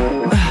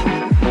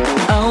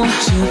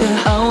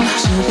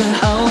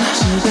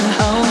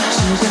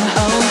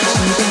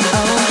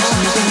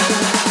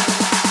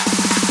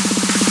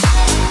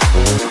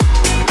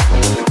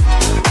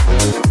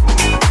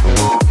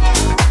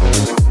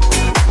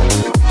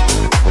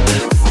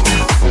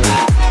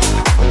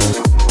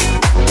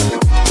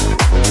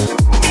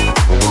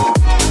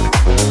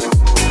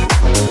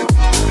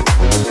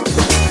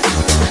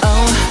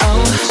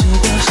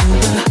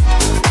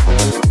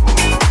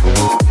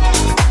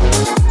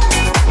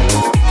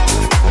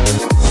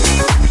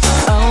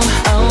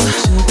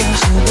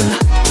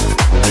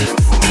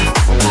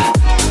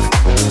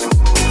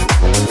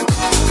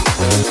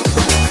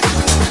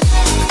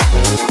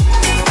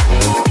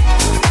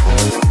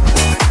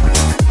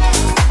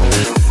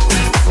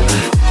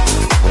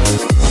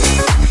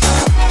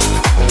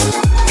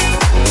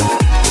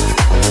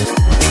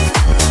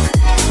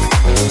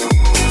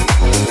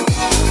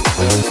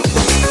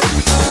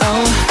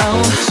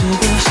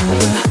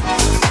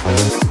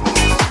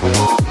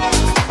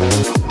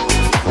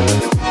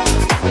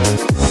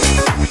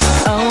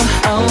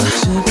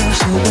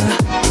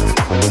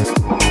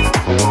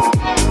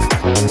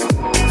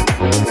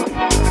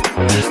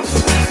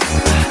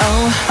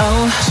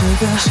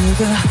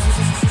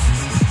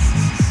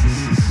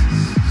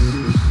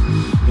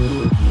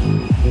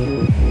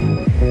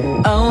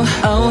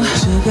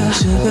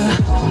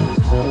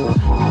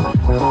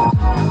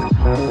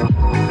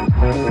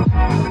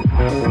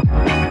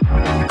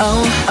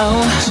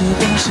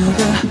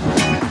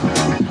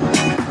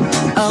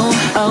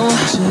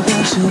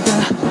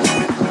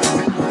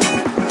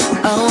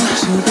 Oh,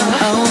 sugar,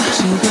 oh,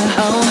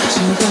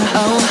 sugar,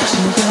 oh,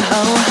 sugar,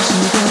 oh,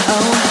 sugar,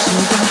 oh,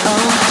 sugar,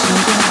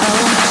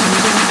 oh,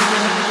 sugar.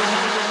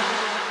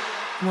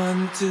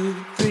 One, two,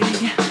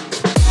 three.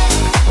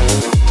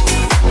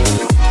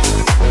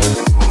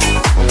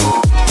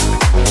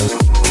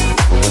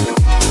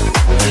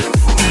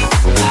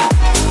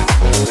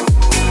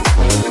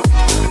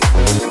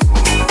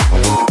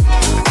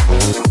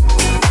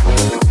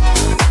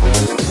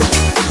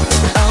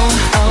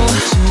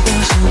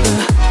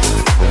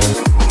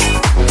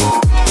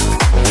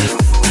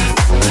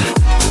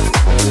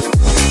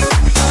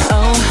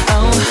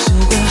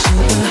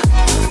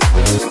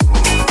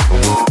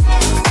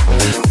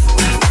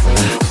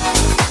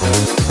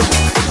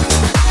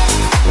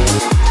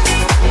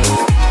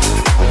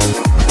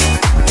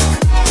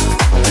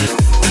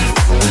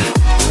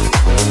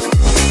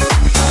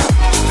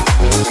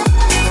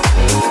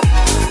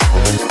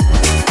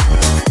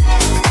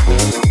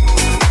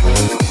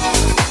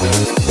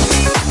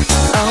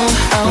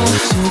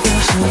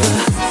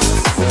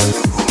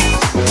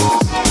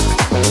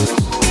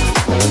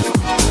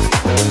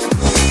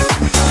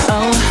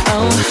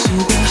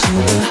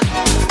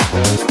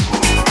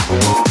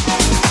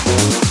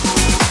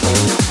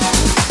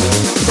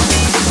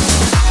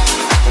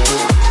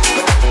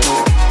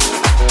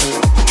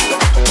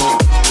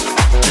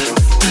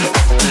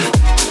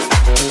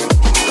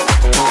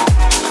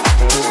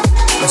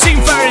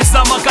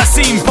 Nibda ma'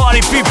 Kasim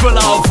Party People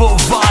għaw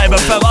fuq Vibe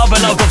FM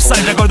qabel Out of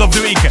Sight Record of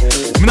the Week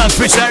Minant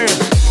Fisher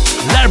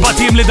l-erba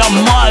team li da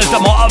Malta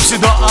ma' qabxi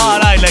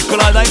doqqara jlek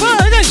kull għadaj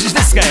xiex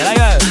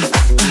diskajja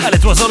and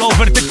it was all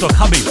over TikTok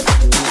ħabib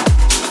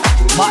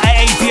ma'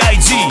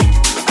 AATIG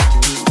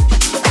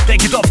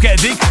Take it off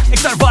keddik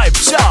iktar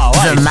Vibe ciao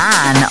The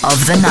man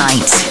of the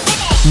night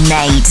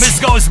Nate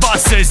Miss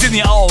Ghostbusters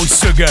dinja oh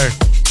sugar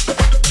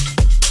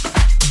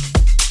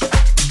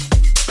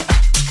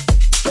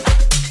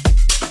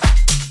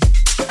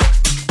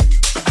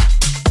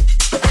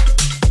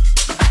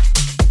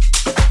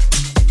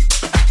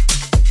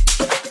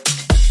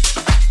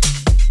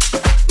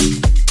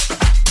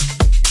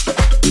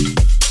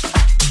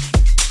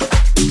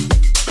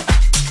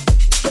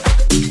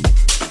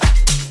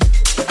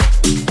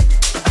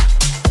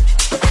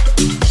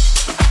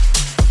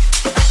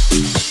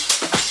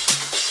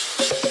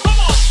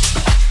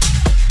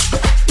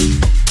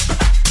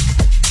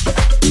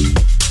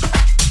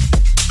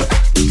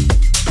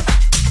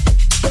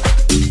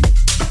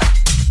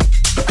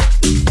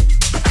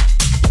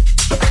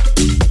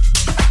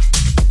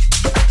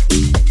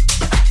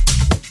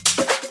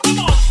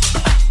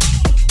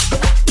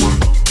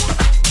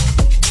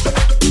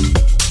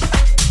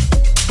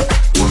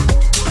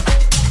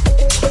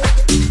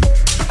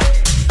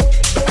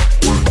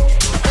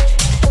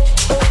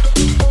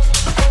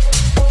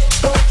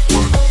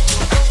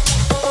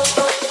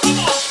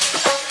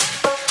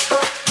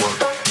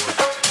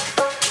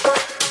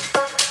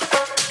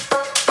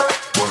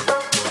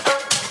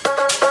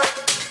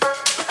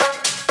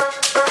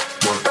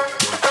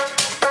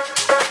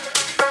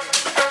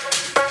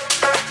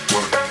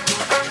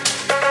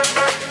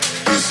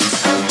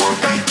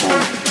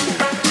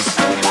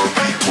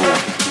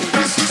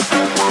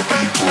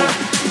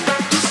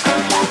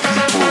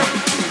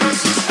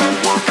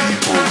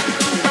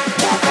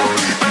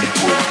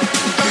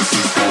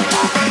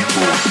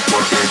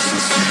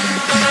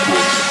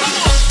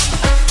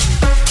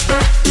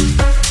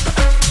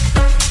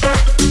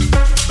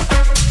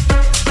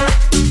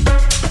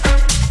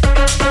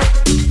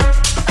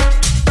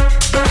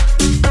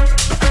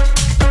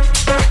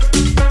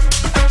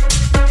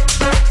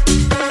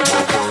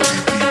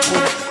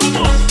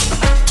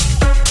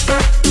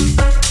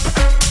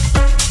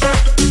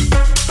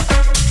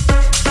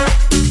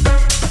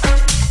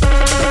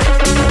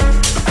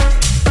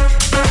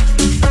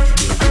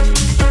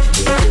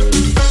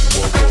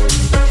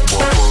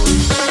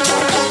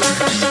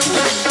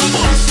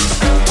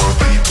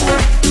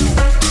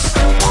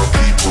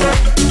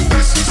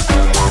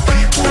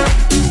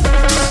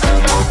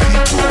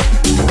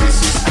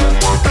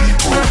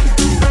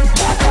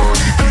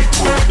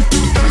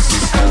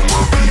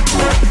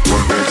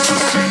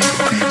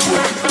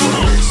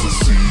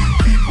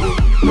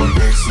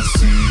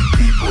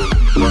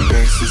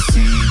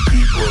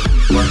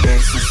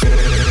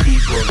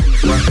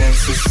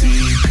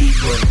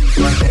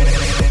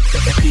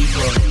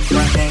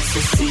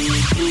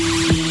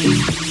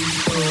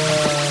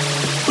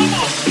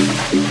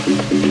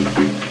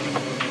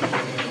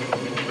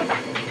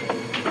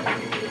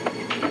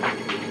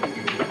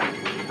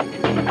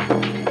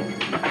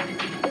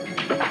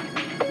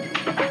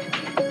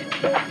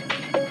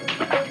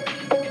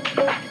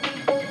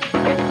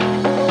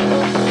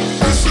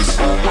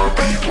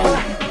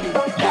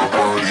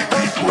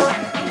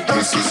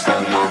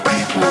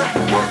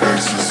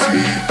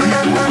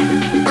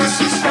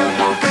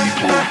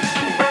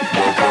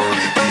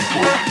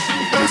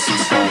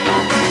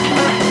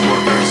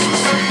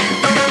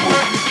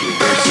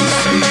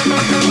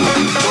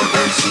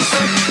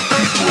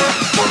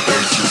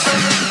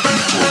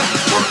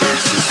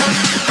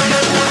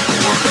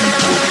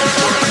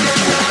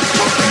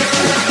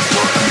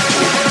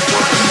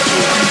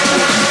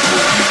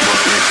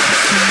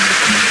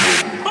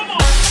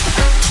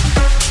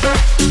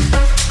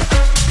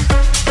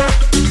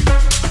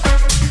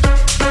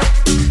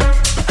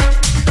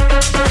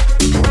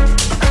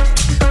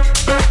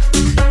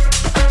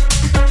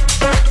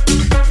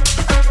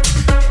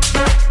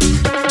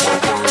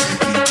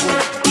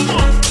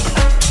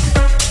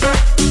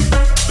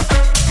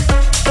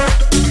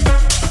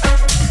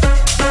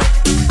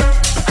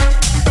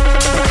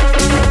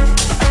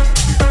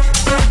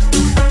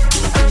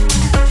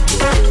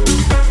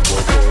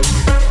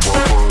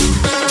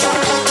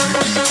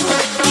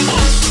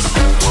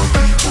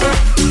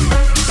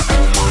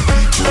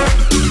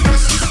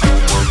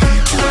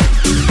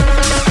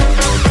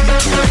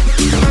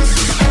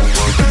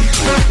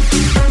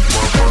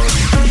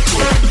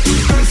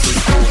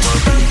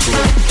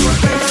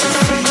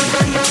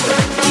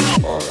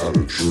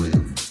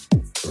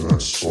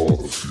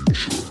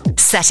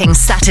Setting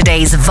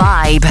Saturday's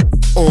vibe.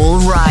 All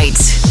right,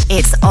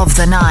 it's of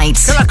the night.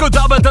 Kalla kod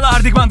qabel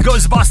tal-ħardik man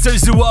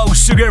Ghostbusters u wow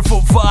Sugar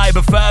fuq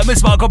Vibe FM.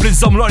 Isma' kompli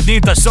nżomm l-ordni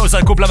ta' show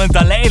sal-kumplament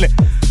tal-lejl.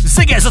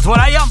 Sigi eżat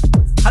warajja,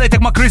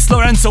 ħalejtek ma' Chris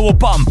Lorenzo u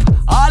Pump.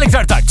 Għalik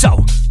tartar,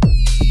 ciao.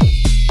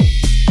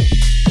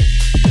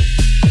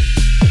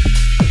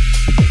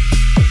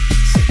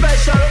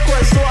 Special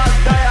request to our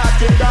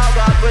Dayati dog,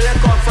 where they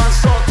come from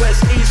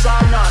southwest, east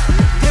or north.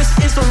 This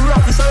is the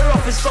roughest of rough.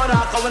 for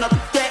that, I wanna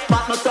take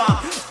back no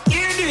talk.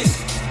 Hear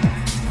this.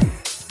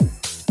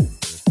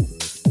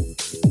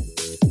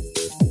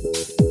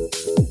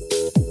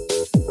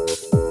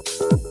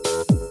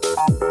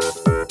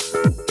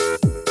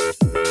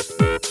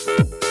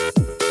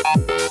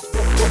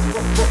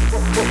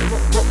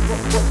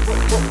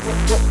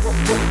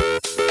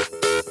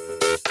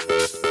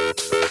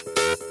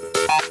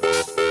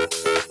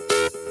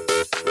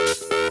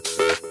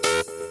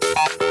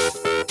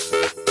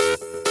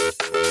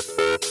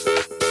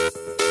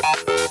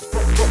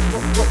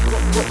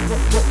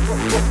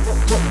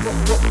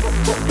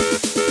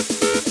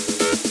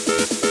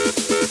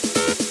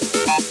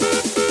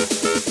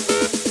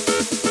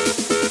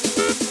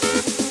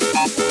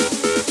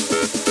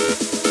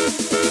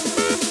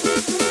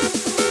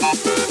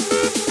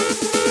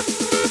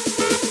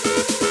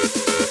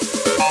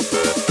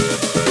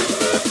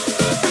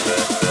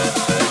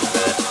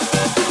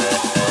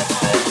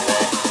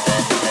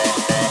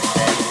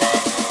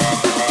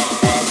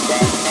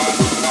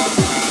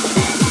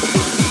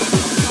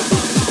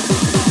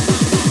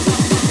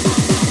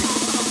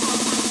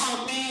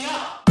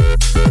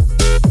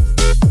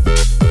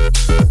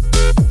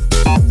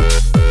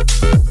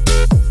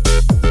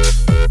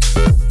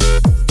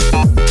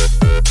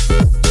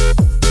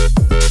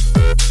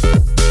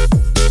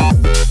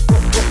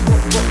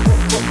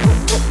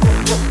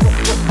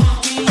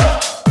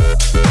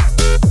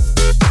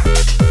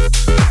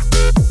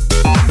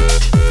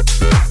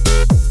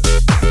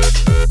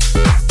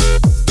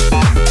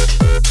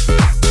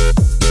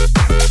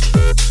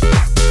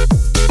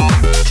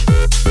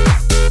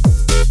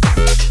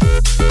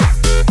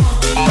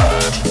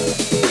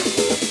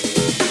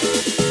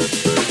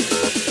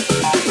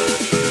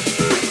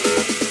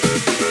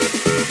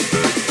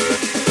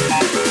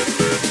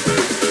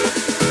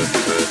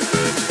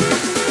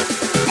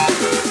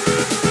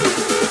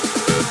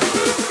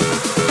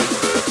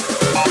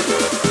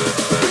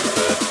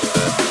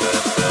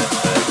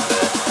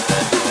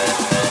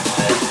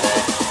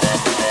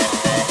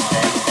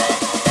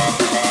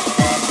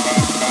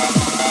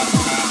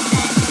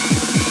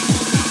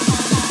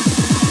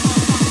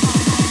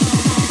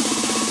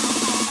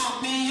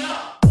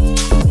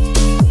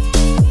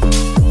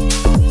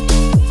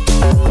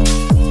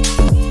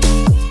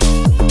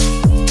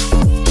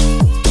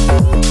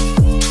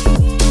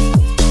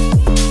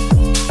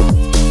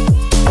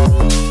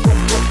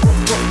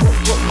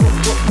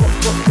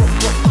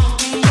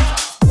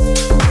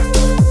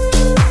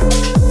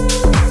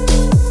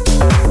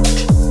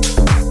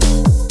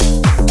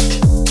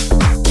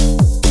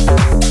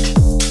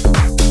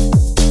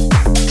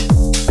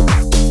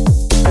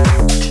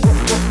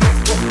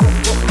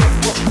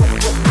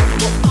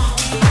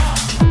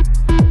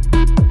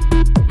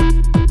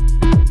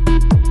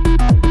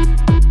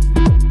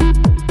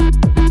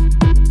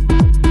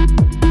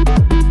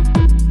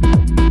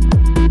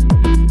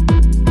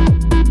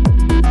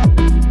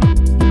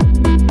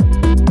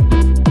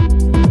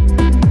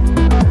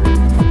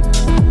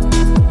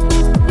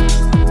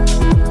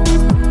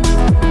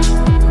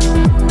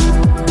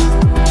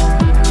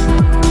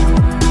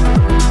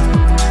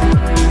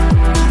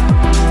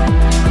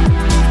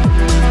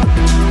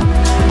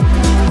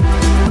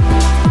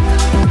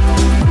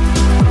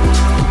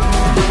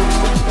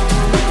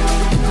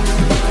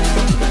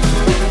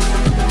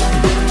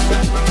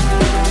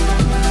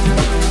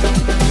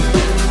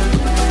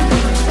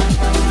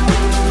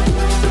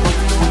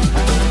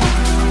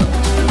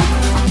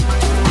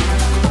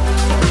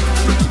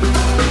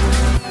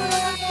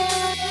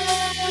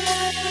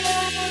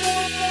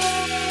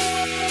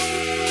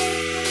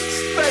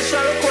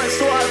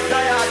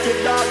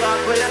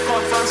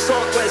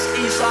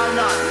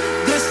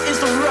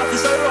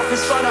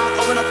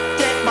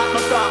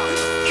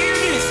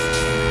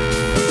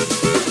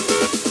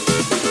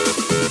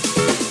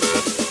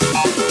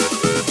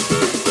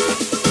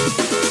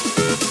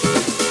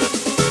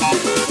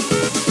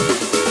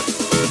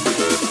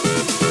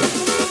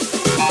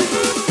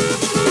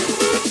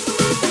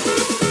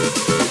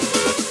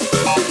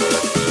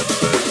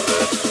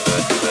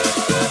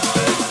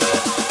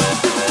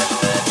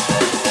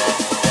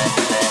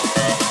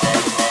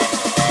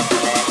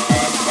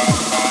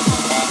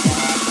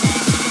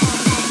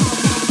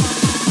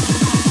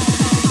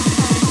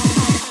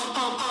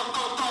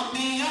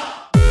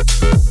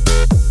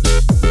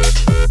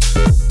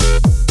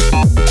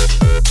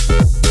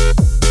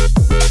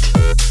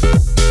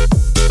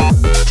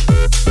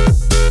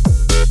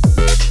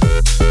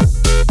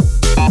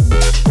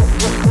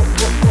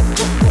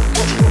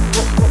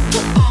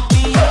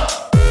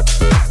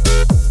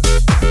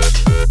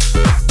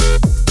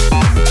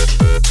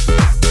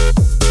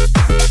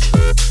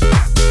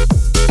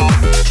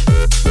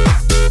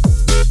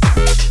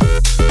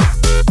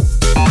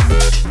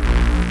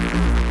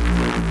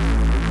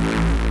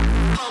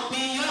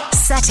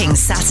 Setting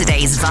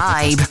Saturday's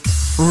vibe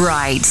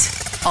right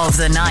of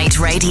the Nght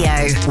Radio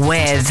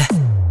with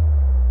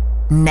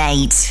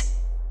Nate.